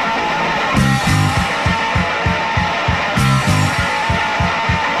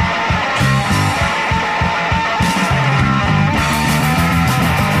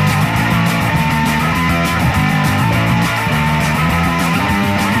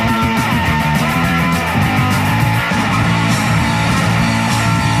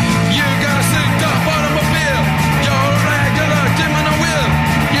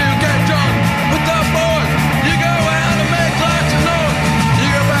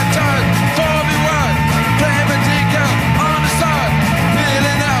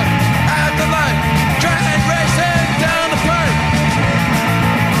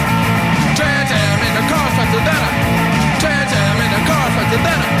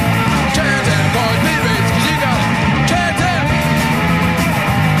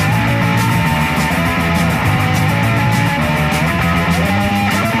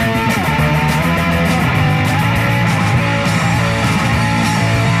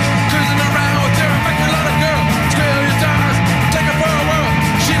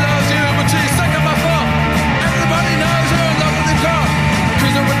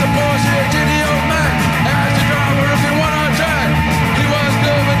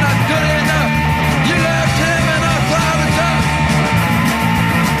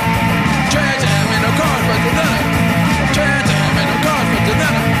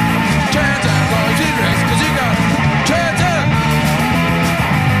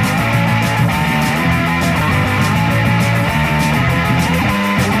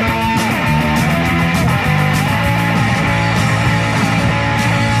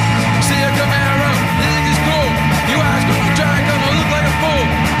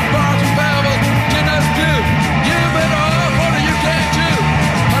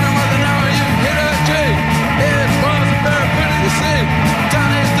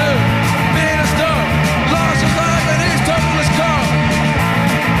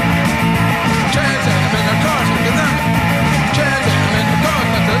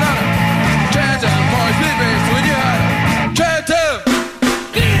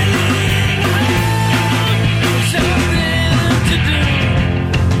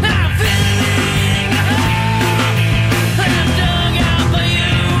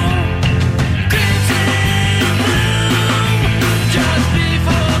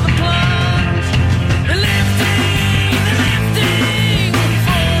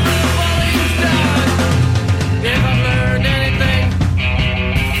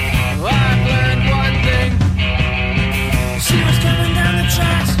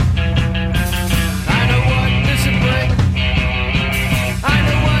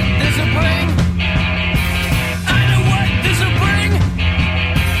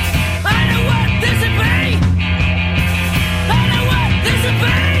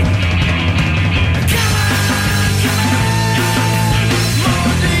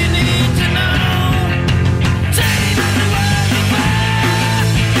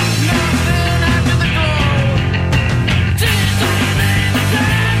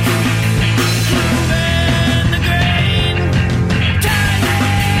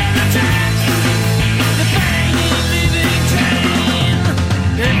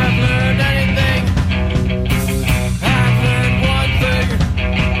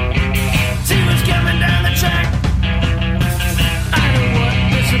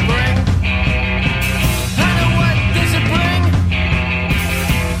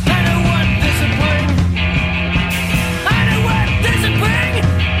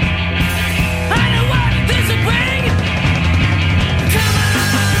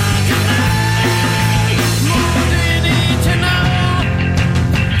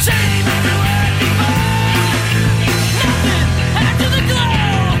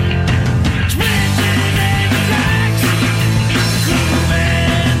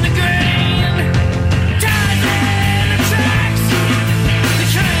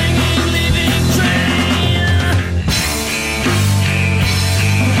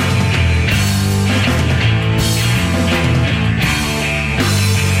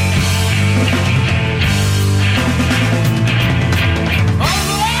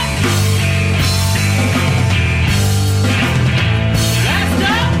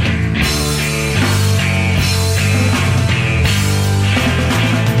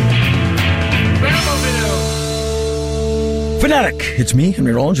Fanatic. It's me,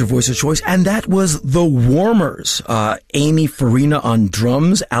 Henry Rollins, your voice of choice, and that was The Warmers. Amy Farina on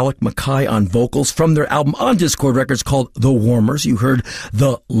drums, Alec Mackay on vocals from their album on Discord Records called The Warmers. You heard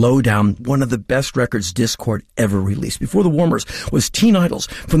The Lowdown, one of the best records Discord ever released. Before The Warmers was Teen Idols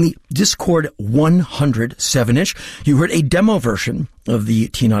from the Discord 107-ish. You heard a demo version of the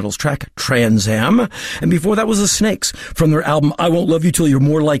Teen Idols track Trans Am, and before that was The Snakes from their album I Won't Love You Till You're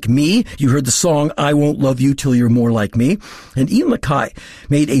More Like Me. You heard the song I Won't Love You Till You're More Like Me. And Ian Mackay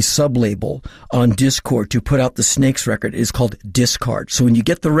made a sub-label on Discord to put out the Snakes record. It is called Discard. So when you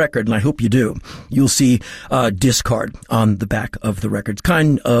get the record, and I hope you do, you'll see Discard on the back of the record. It's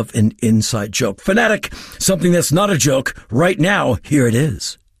kind of an inside joke. Fanatic, something that's not a joke. Right now, here it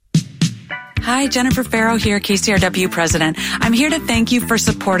is. Hi, Jennifer Farrow here, KCRW President. I'm here to thank you for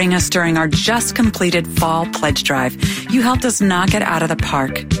supporting us during our just completed Fall Pledge Drive. You helped us knock it out of the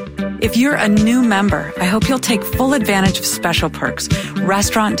park. If you're a new member, I hope you'll take full advantage of special perks,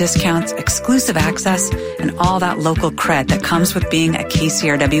 restaurant discounts, exclusive access, and all that local cred that comes with being a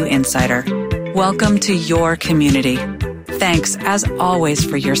KCRW insider. Welcome to your community. Thanks, as always,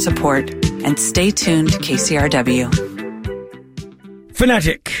 for your support, and stay tuned to KCRW.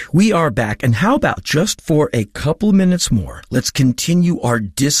 Fanatic, we are back, and how about just for a couple minutes more, let's continue our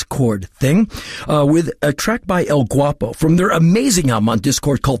Discord thing with a track by El Guapo from their amazing album on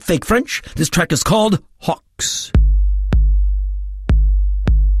Discord called Fake French. This track is called Hawks.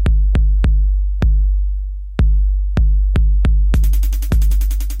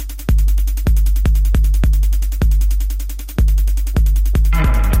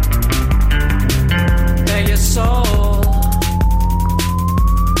 Hey, your soul.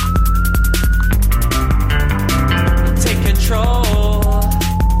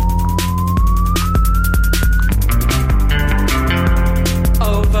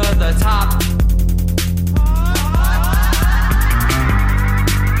 Over the top.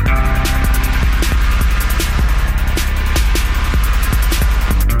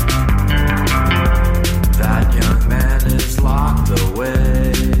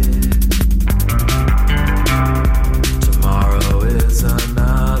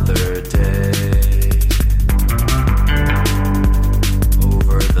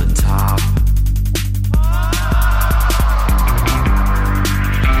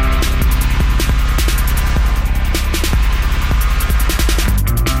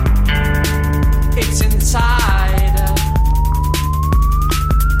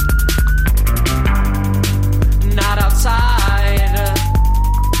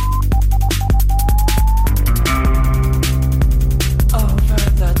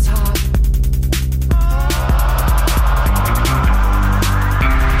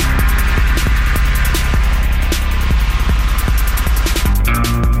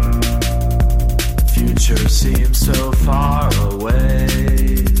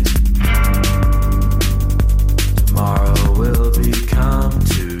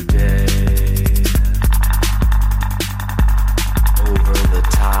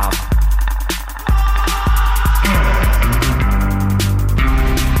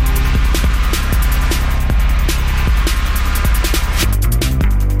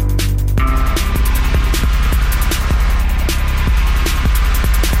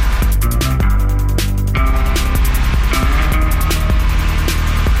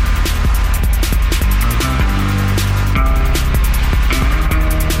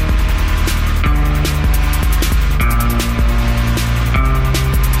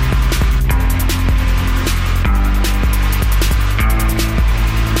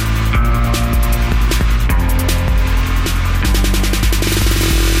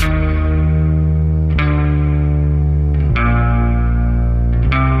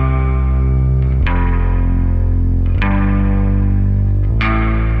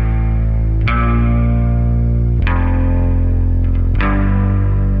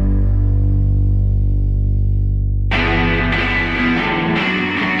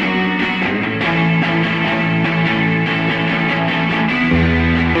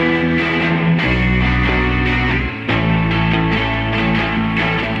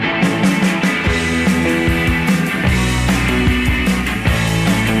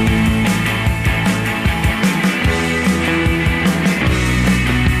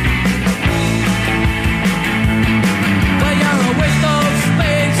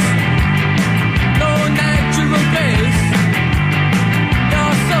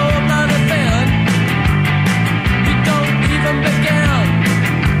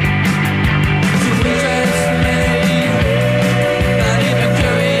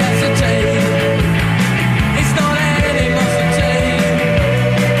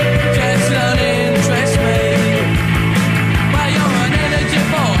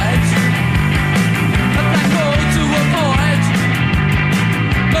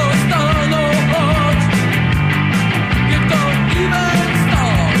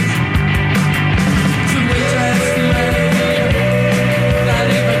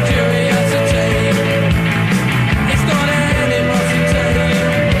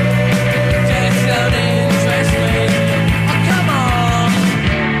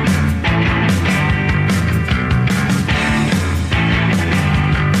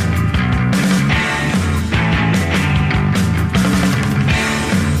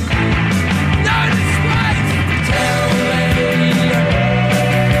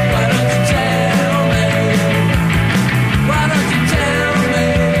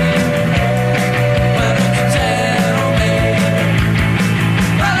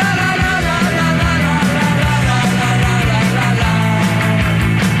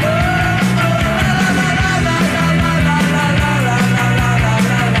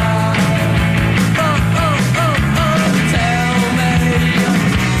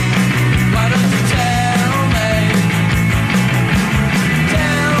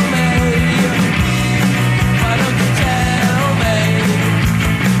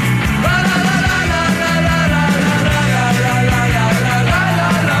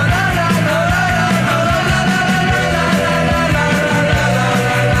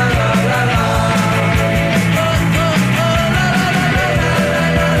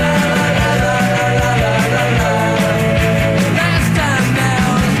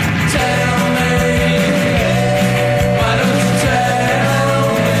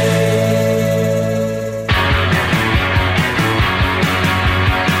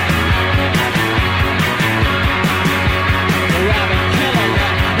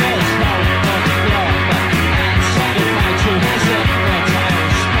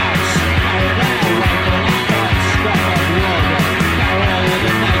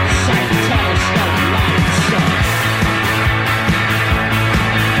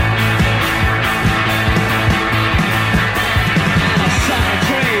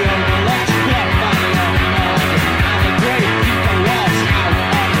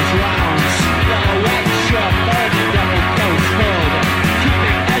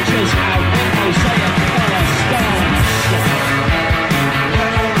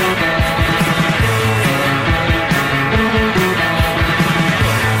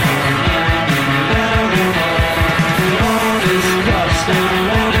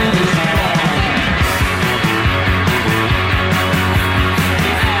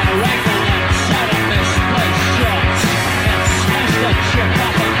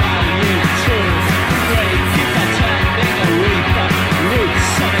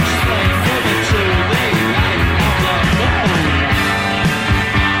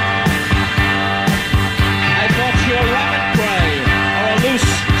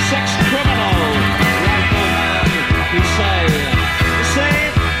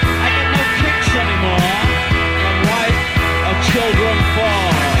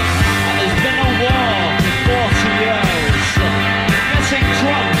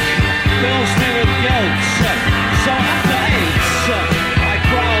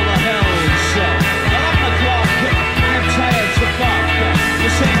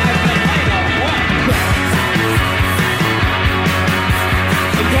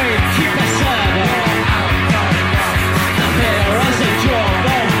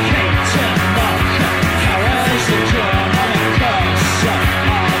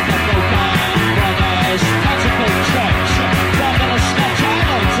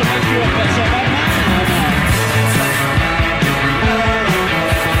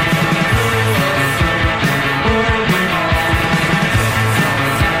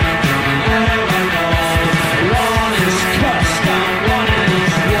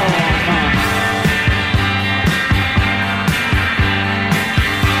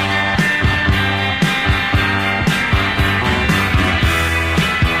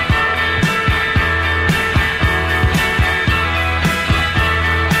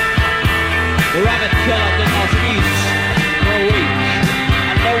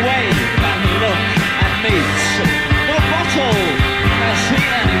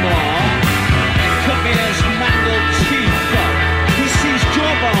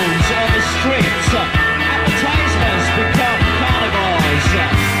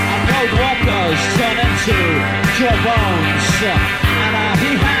 bones, and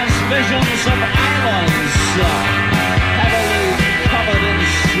he has visions of islands heavily covered in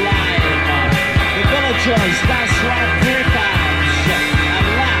slime. The villagers dance like paypals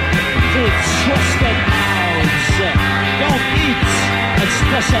and laugh through twisted mouths. Don't eat, it's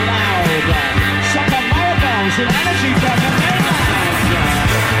disallowed. Suck up marrow-bones and energy from the mainland.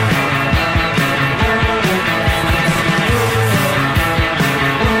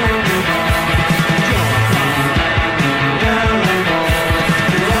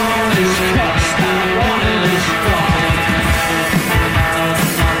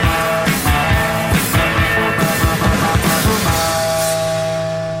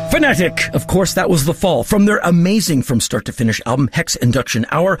 Fanatic, of course, that was The Fall. From their amazing from start to finish album, Hex Induction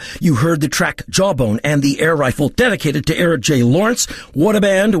Hour, you heard the track Jawbone and the Air Rifle, dedicated to Eric J. Lawrence. What a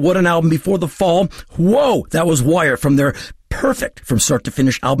band, what an album before The Fall. Whoa, that was Wire from their perfect from start to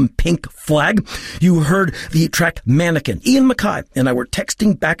finish album Pink Flag. You heard the track Mannequin. Ian Mackay and I were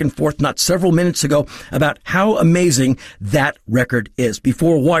texting back and forth not several minutes ago about how amazing that record is.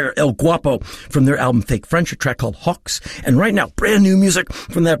 Before Wire, El Guapo from their album Fake French, a track called Hawks. And right now, brand new music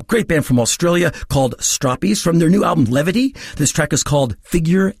from that great band from Australia called Stroppies from their new album Levity. This track is called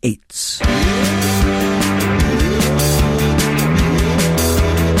Figure Eights.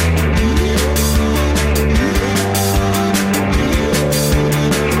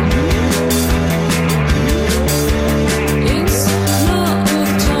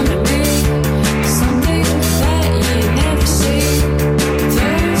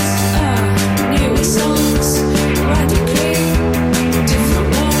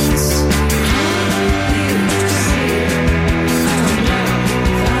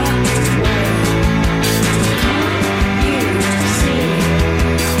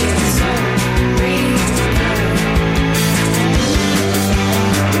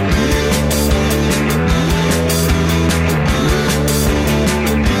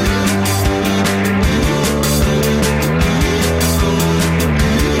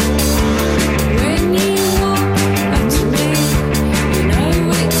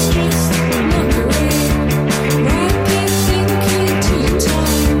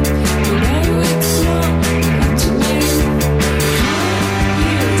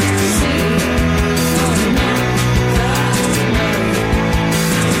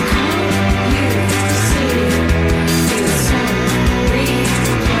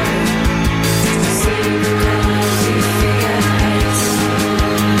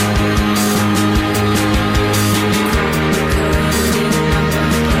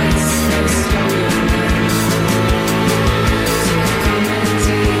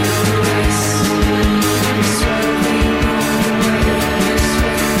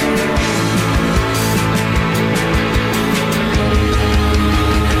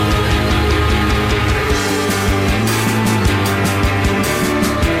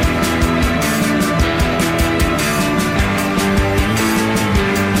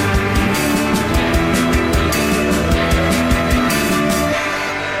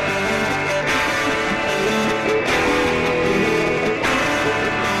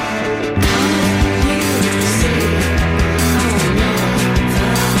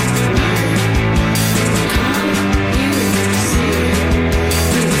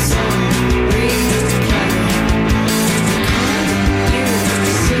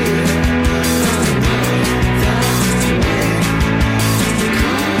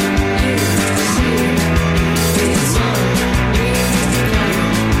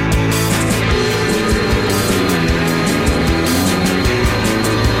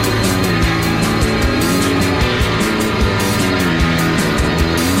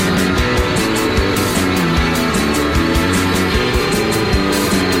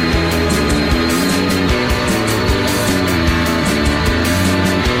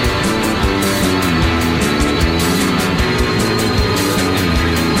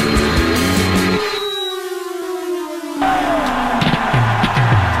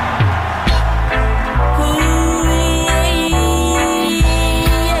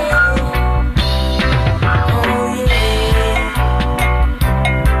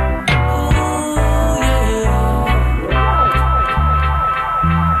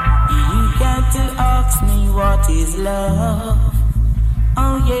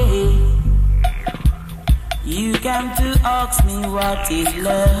 You came to ask me what is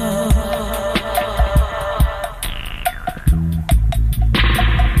love.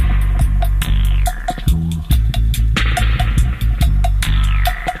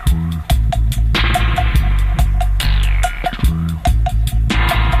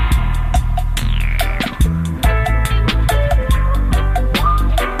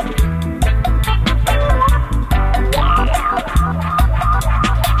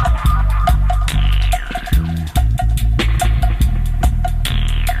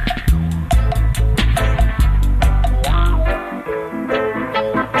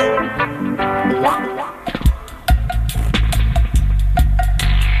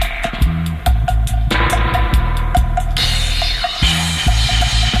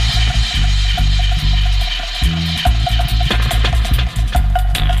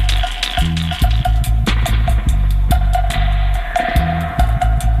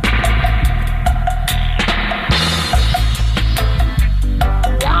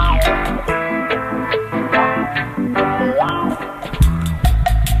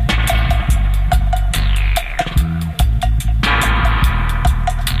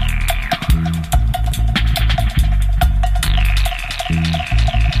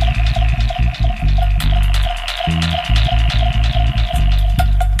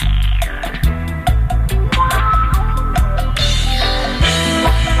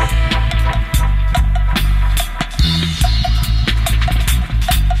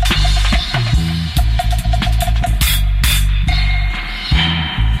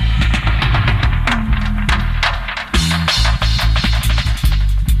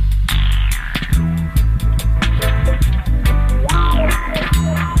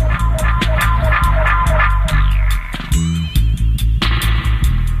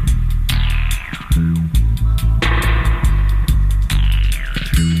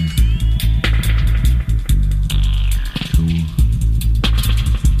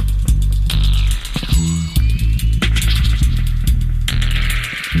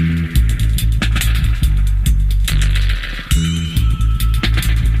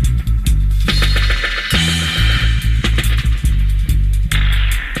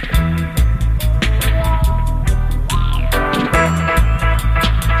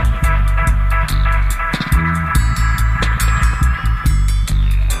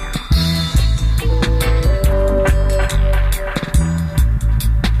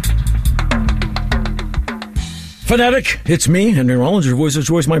 Fanatic, it's me, Henry Rollins, your voice of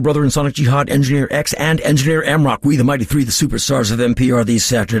choice, my brother in Sonic Jihad, Engineer X, and Engineer Amrock. We, the mighty three, the superstars of NPR, these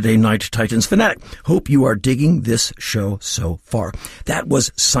Saturday Night Titans. Fanatic, hope you are digging this show so far. That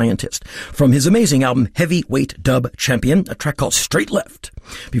was Scientist, from his amazing album Heavyweight Dub Champion, a track called Straight Left.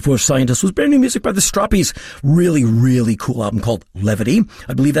 Before Scientist was brand new music by the Stroppies, really, really cool album called Levity.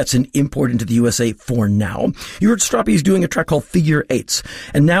 I believe that's an import into the USA for now. You heard Stroppies doing a track called Figure Eights.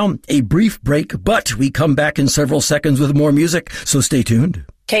 And now, a brief break, but we come back in several seconds with more music, so stay tuned.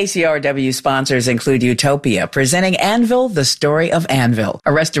 KCRW sponsors include Utopia, presenting Anvil, the Story of Anvil,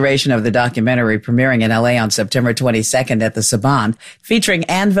 a restoration of the documentary premiering in LA on September 22nd at the Saban, featuring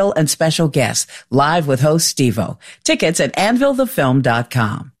Anvil and special guests, live with host Steve-O. Tickets at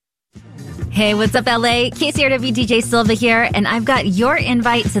anvilthefilm.com. Hey, what's up, LA? KCRW DJ Silva here, and I've got your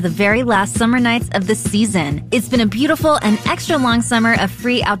invite to the very last summer nights of the season. It's been a beautiful and extra long summer of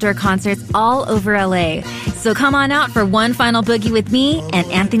free outdoor concerts all over LA. So come on out for one final boogie with me and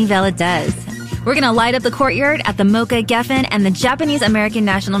Anthony Valadez. We're going to light up the courtyard at the Mocha Geffen and the Japanese American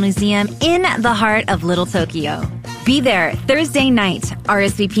National Museum in the heart of Little Tokyo. Be there Thursday night.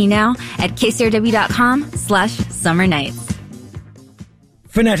 RSVP now at kcrw.com/summer nights.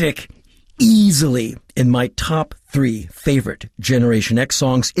 Fanatic, easily in my top 3 favorite Generation X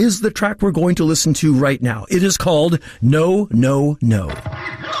songs is the track we're going to listen to right now. It is called No, No, No.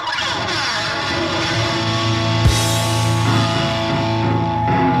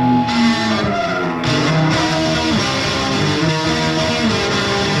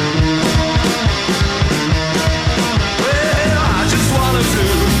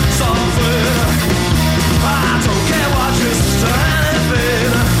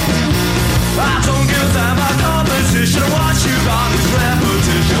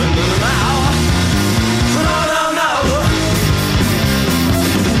 Repetition now. No, no, no.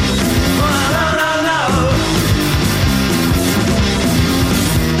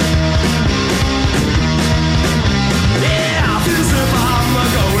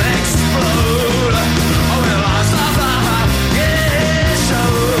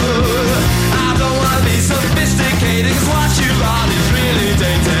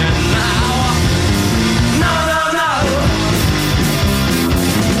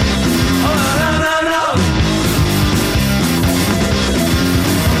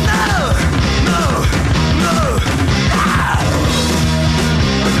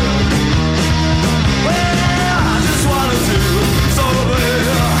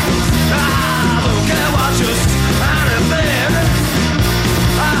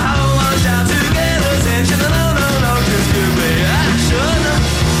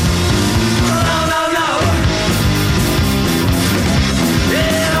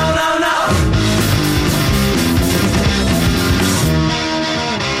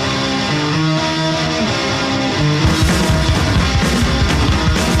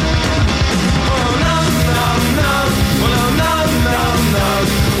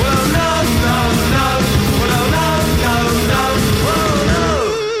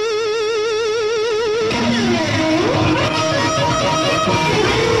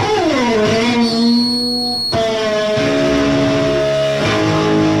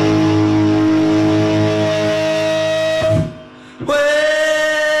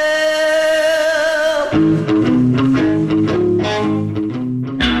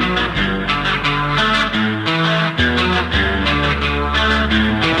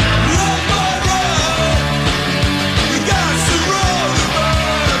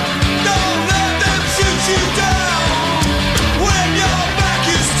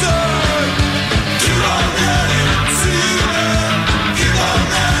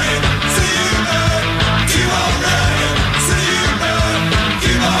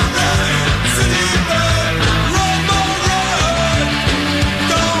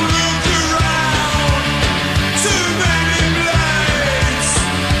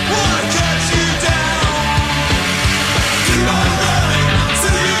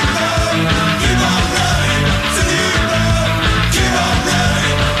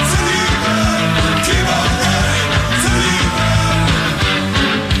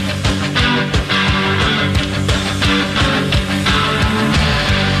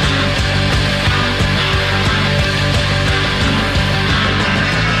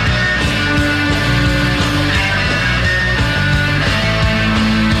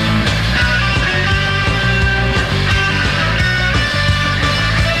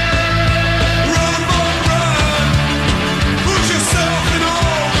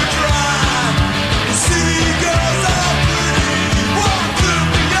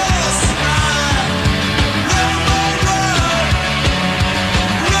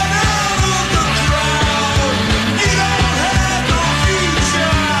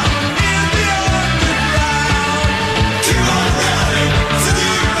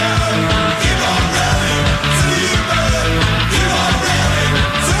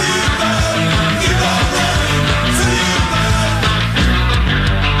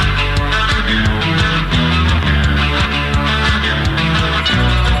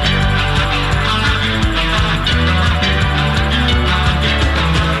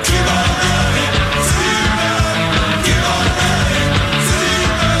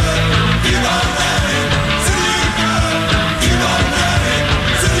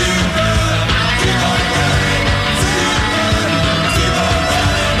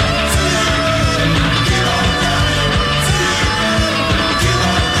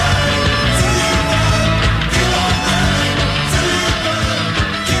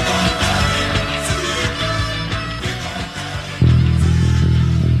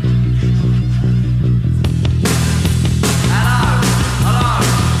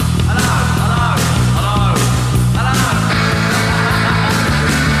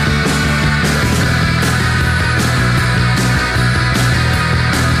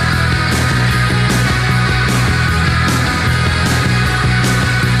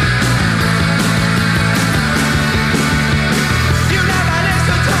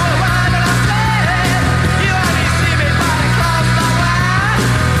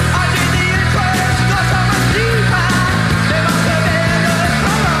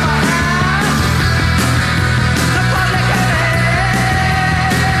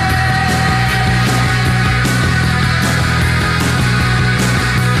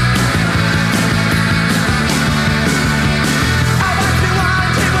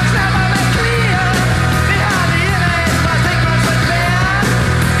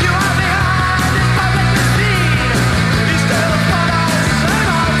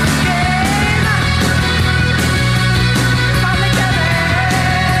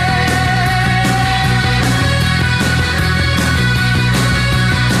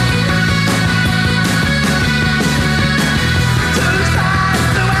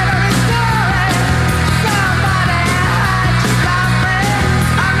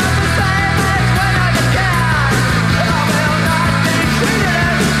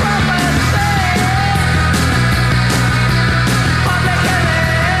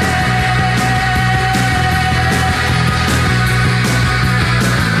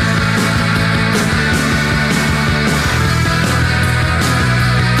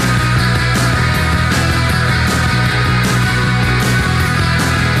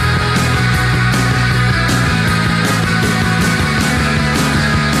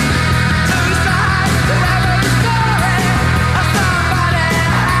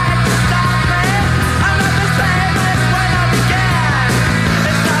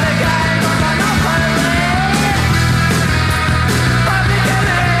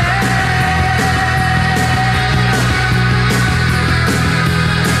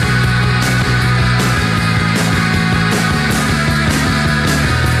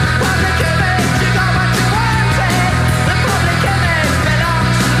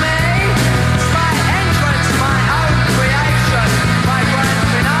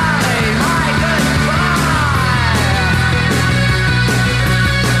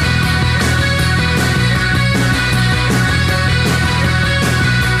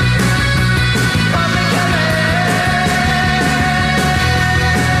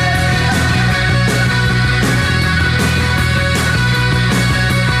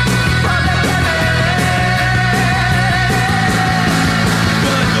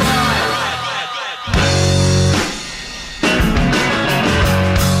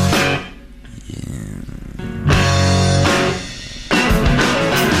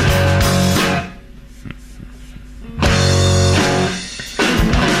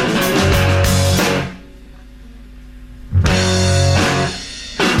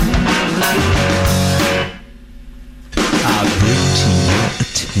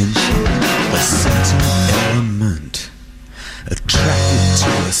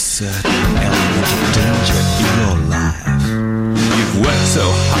 certain element of danger in your life. You've worked so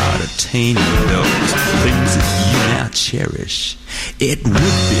hard attaining those things that you now cherish. It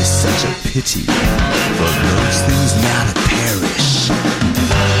would be such a pity for those things now to perish.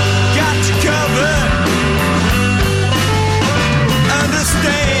 Got you covered.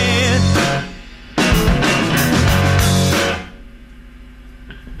 Understand.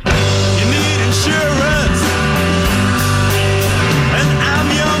 You need insurance, and I'm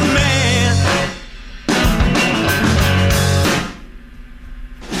your man.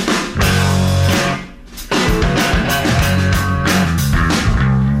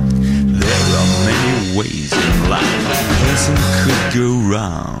 There are many ways in life a person could go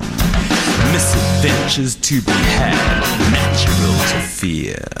wrong. Misadventures to be had, natural to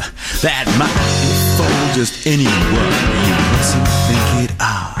fear. That might befall just anyone. You mustn't think it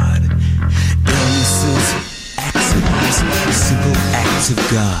odd. Illnesses, accidents, simple acts of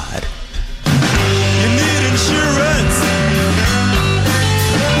God. You need insurance,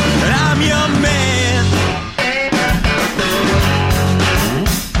 and I'm your man.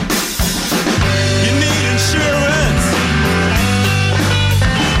 You need insurance,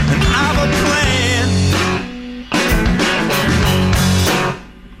 and I've a plan.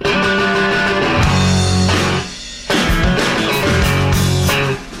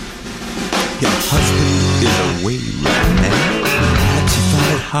 Your husband is away right now. Perhaps you find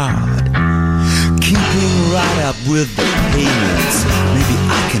it hard keeping right up with the payments. Maybe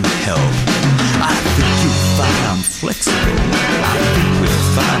I can help. I think you'll find I'm flexible. I think we'll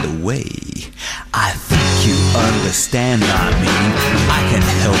find a way. I think you understand, I mean, I can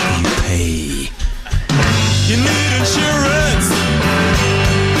help you pay. You need insurance,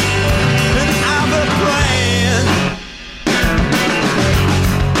 and I've a plan.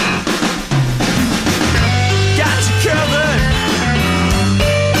 Got you covered.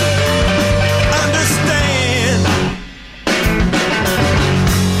 Understand.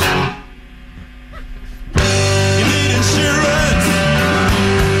 You need insurance.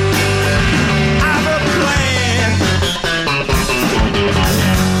 I've a plan.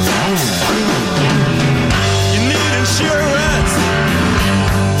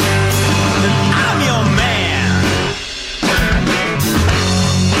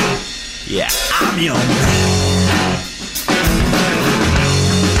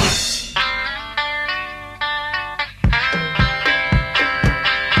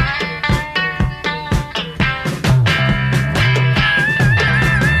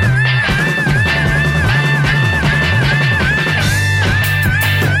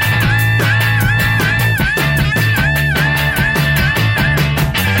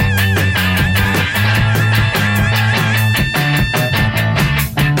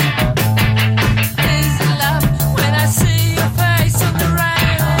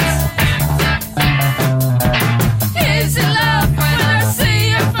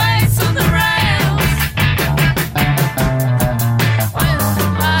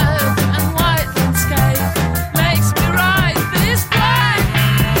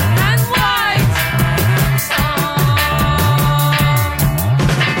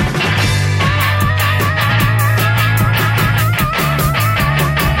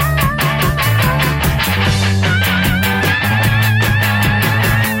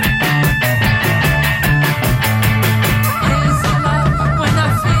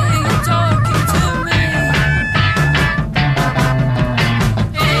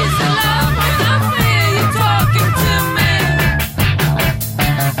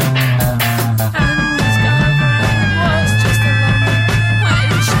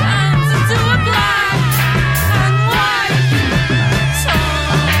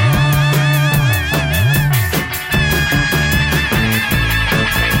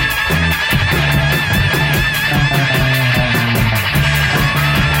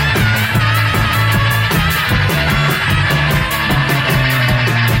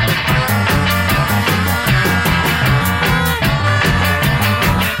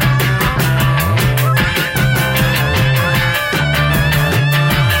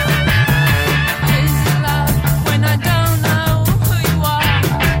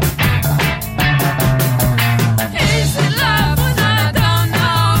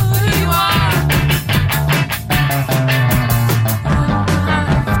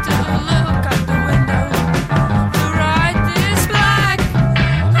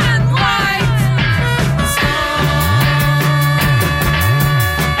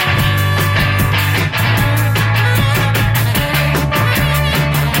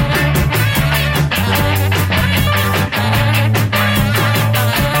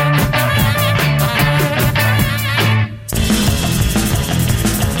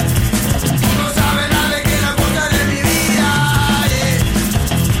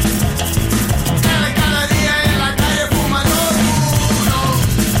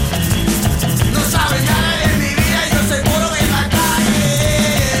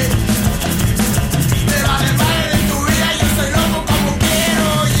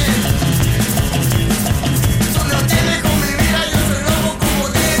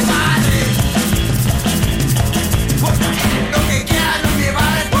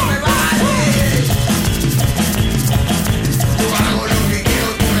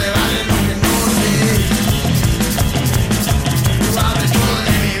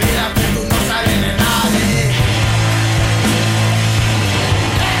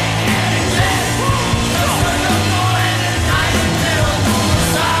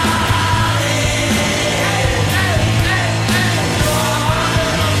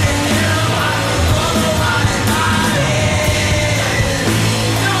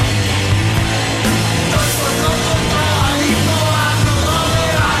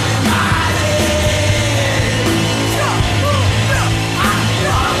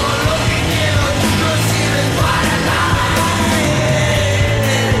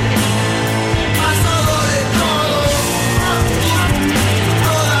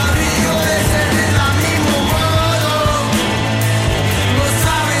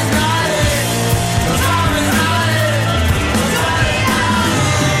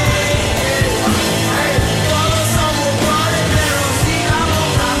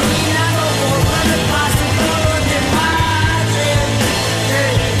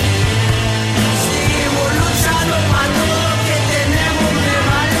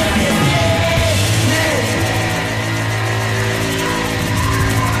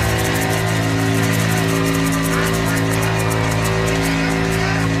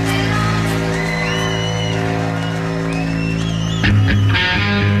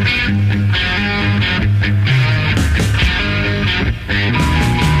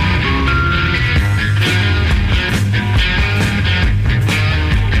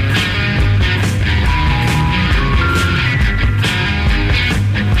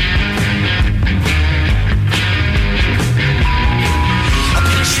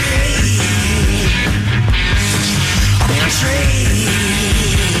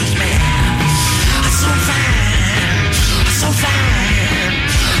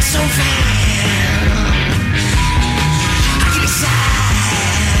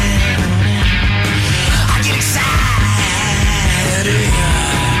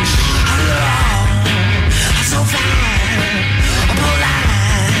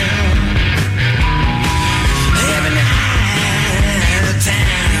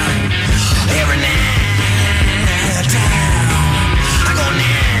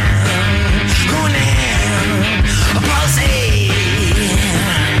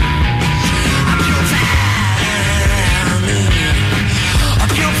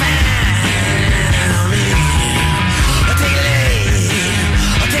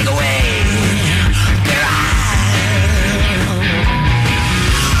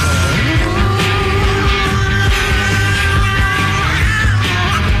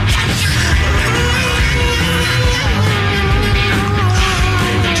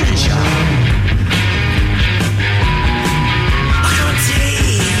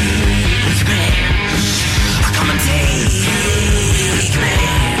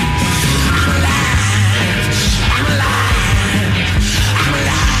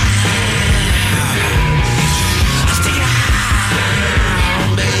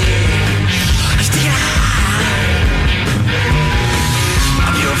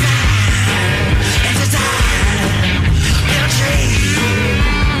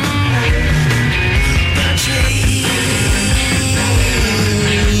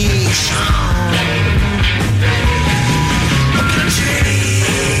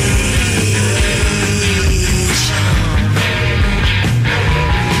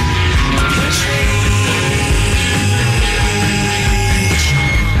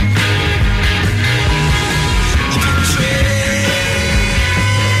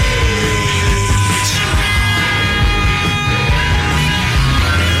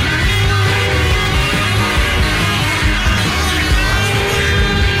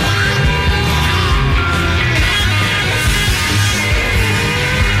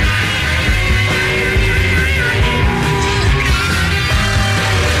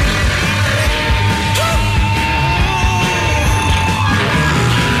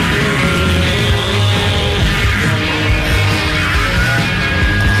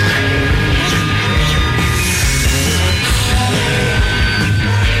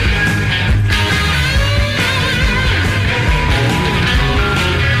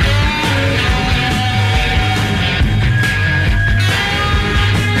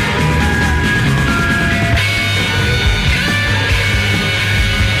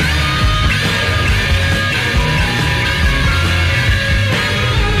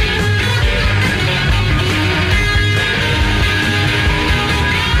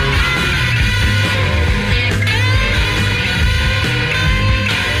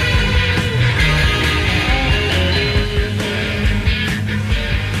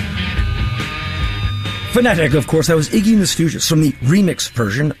 Fanatic, of course, that was Iggy and the Stooges. From the remix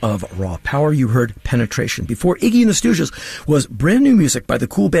version of Raw Power, you heard Penetration. Before Iggy and the Stooges was brand new music by the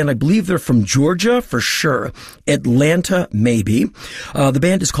cool band. I believe they're from Georgia, for sure. Atlanta, maybe. The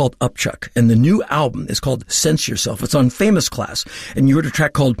band is called Upchuck, and the new album is called Sense Yourself. It's on Famous Class, and you heard a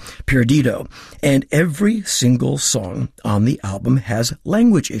track called Perdido. And every single song on the album has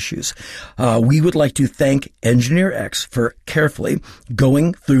language issues. We would like to thank Engineer X for carefully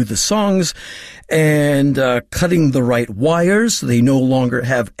going through the songs and cutting the right wires. They no longer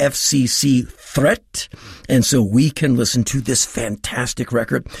have FCC threat. And so we can listen to this fantastic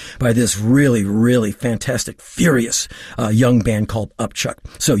record by this really, really fantastic, furious young band called Upchuck.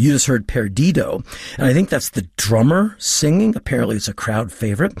 So you just heard Perdido, and I think that's the drummer singing. Apparently it's a crowd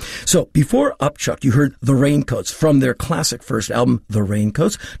favorite. So before Upchuck, you heard The Raincoats from their classic first album, The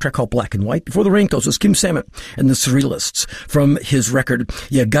Raincoats, a track called Black and White. Before The Raincoats was Kim Salmon and the Surrealists from his record,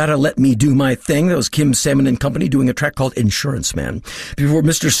 You Gotta Let Me Do My Thing. That was Kim Salmon and Company doing a track called Insurance Man. Before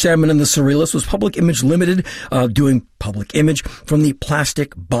Mr. Salmon and the Surrealists was Public Image Limited, doing Public Image from the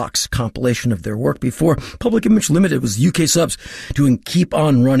Plastic Box compilation of their work. Before Public Image Limited was UK Subs doing Keep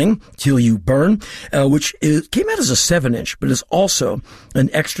On Running Till You Burn, which came out as a 7-inch, but is also an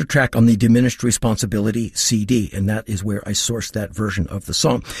extra track on the Diminished Responsibility CD, and that is where I sourced that version of the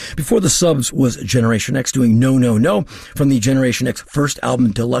song. Before the Subs was Generation X doing No, No, No from the Generation X first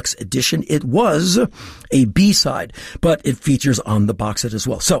album deluxe edition. It was a B-side, but it features on the box set as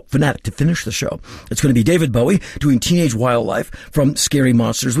well. So, Fanatic, to finish the show, it's going to be David Bowie doing Teenage Wildlife from Scary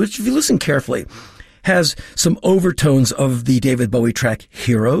Monsters, which, if you listen carefully, has some overtones of the David Bowie track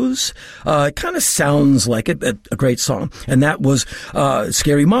Heroes. It kind of sounds like it, a great song. And that was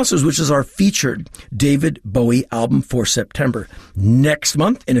Scary Monsters, which is our featured David Bowie album for September. Next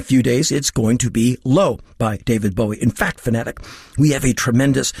month, in a few days, it's going to be Low by David Bowie. In fact, Fanatic, we have a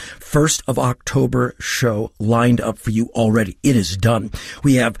tremendous 1st of October show lined up for you already. It is done.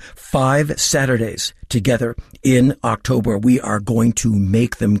 We have 5 Saturdays together in October. We are going to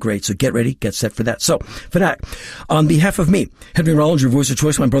make them great. So get ready, get set for that. So, for that, on behalf of me, Henry Rollins, your voice of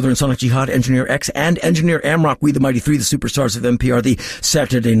choice, my brother in Sonic Jihad, Engineer X, and Engineer Amrock, we the Mighty Three, the superstars of NPR, the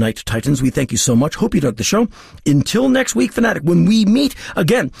Saturday Night Titans, we thank you so much. Hope you dug the show. Until next week, Fanatic, when we meet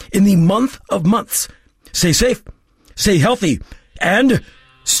again in the month of months, stay safe, stay healthy, and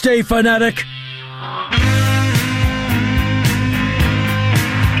stay fanatic.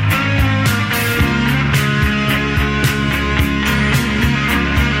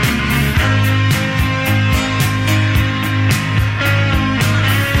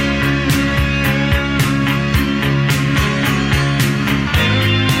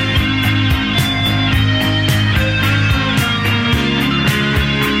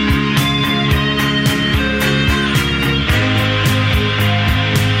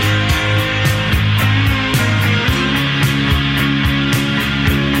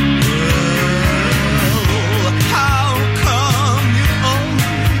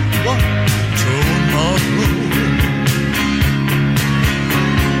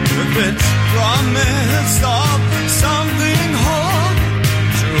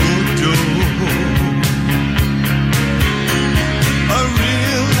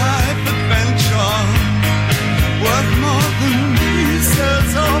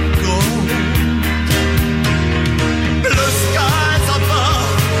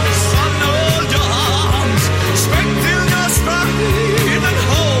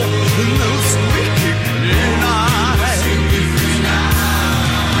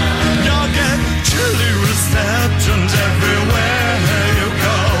 Everywhere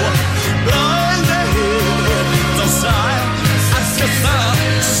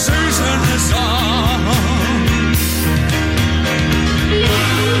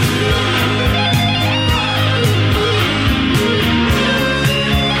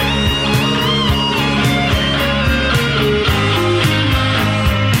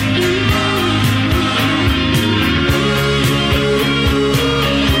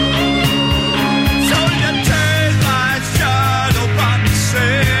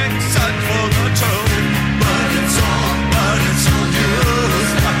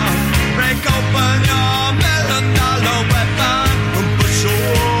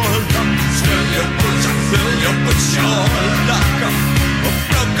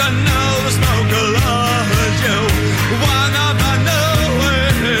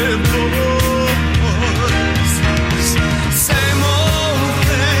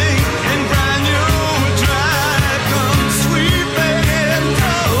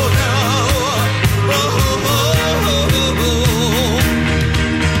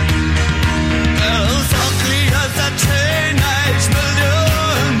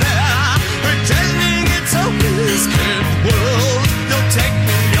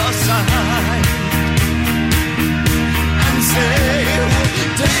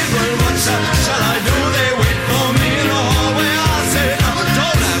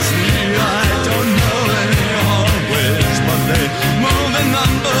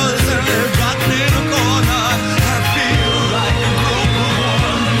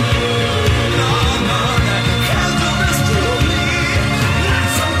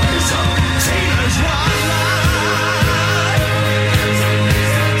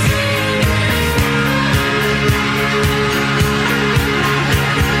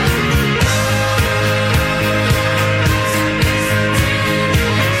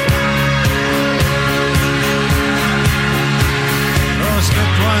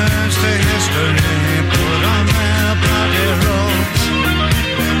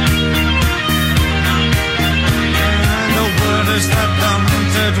is that the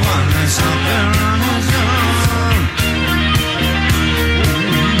mounted one is not